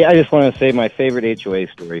 Hey, I just want to say my favorite HOA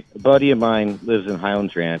story. A buddy of mine lives in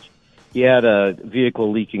Highlands Ranch. He had a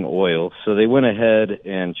vehicle leaking oil, so they went ahead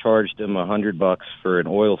and charged him $100 for an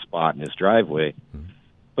oil spot in his driveway.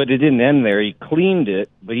 But it didn't end there. He cleaned it,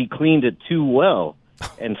 but he cleaned it too well.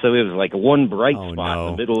 And so it was like one bright spot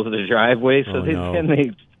in the middle of the driveway. So then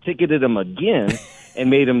they ticketed him again and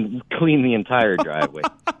made him clean the entire driveway.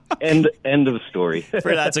 End of story.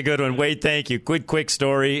 That's a good one. Wade, thank you. Good, quick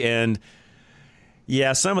story. And,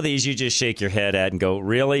 yeah, some of these you just shake your head at and go,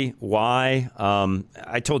 really? Why?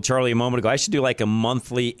 I told Charlie a moment ago I should do like a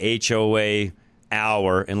monthly HOA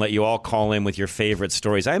hour and let you all call in with your favorite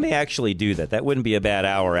stories. I may actually do that. That wouldn't be a bad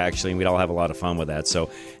hour, actually, and we'd all have a lot of fun with that. So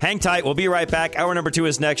hang tight. We'll be right back. Hour number 2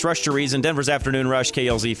 is next. Rush to Reason, Denver's Afternoon Rush,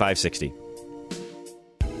 KLZ 560.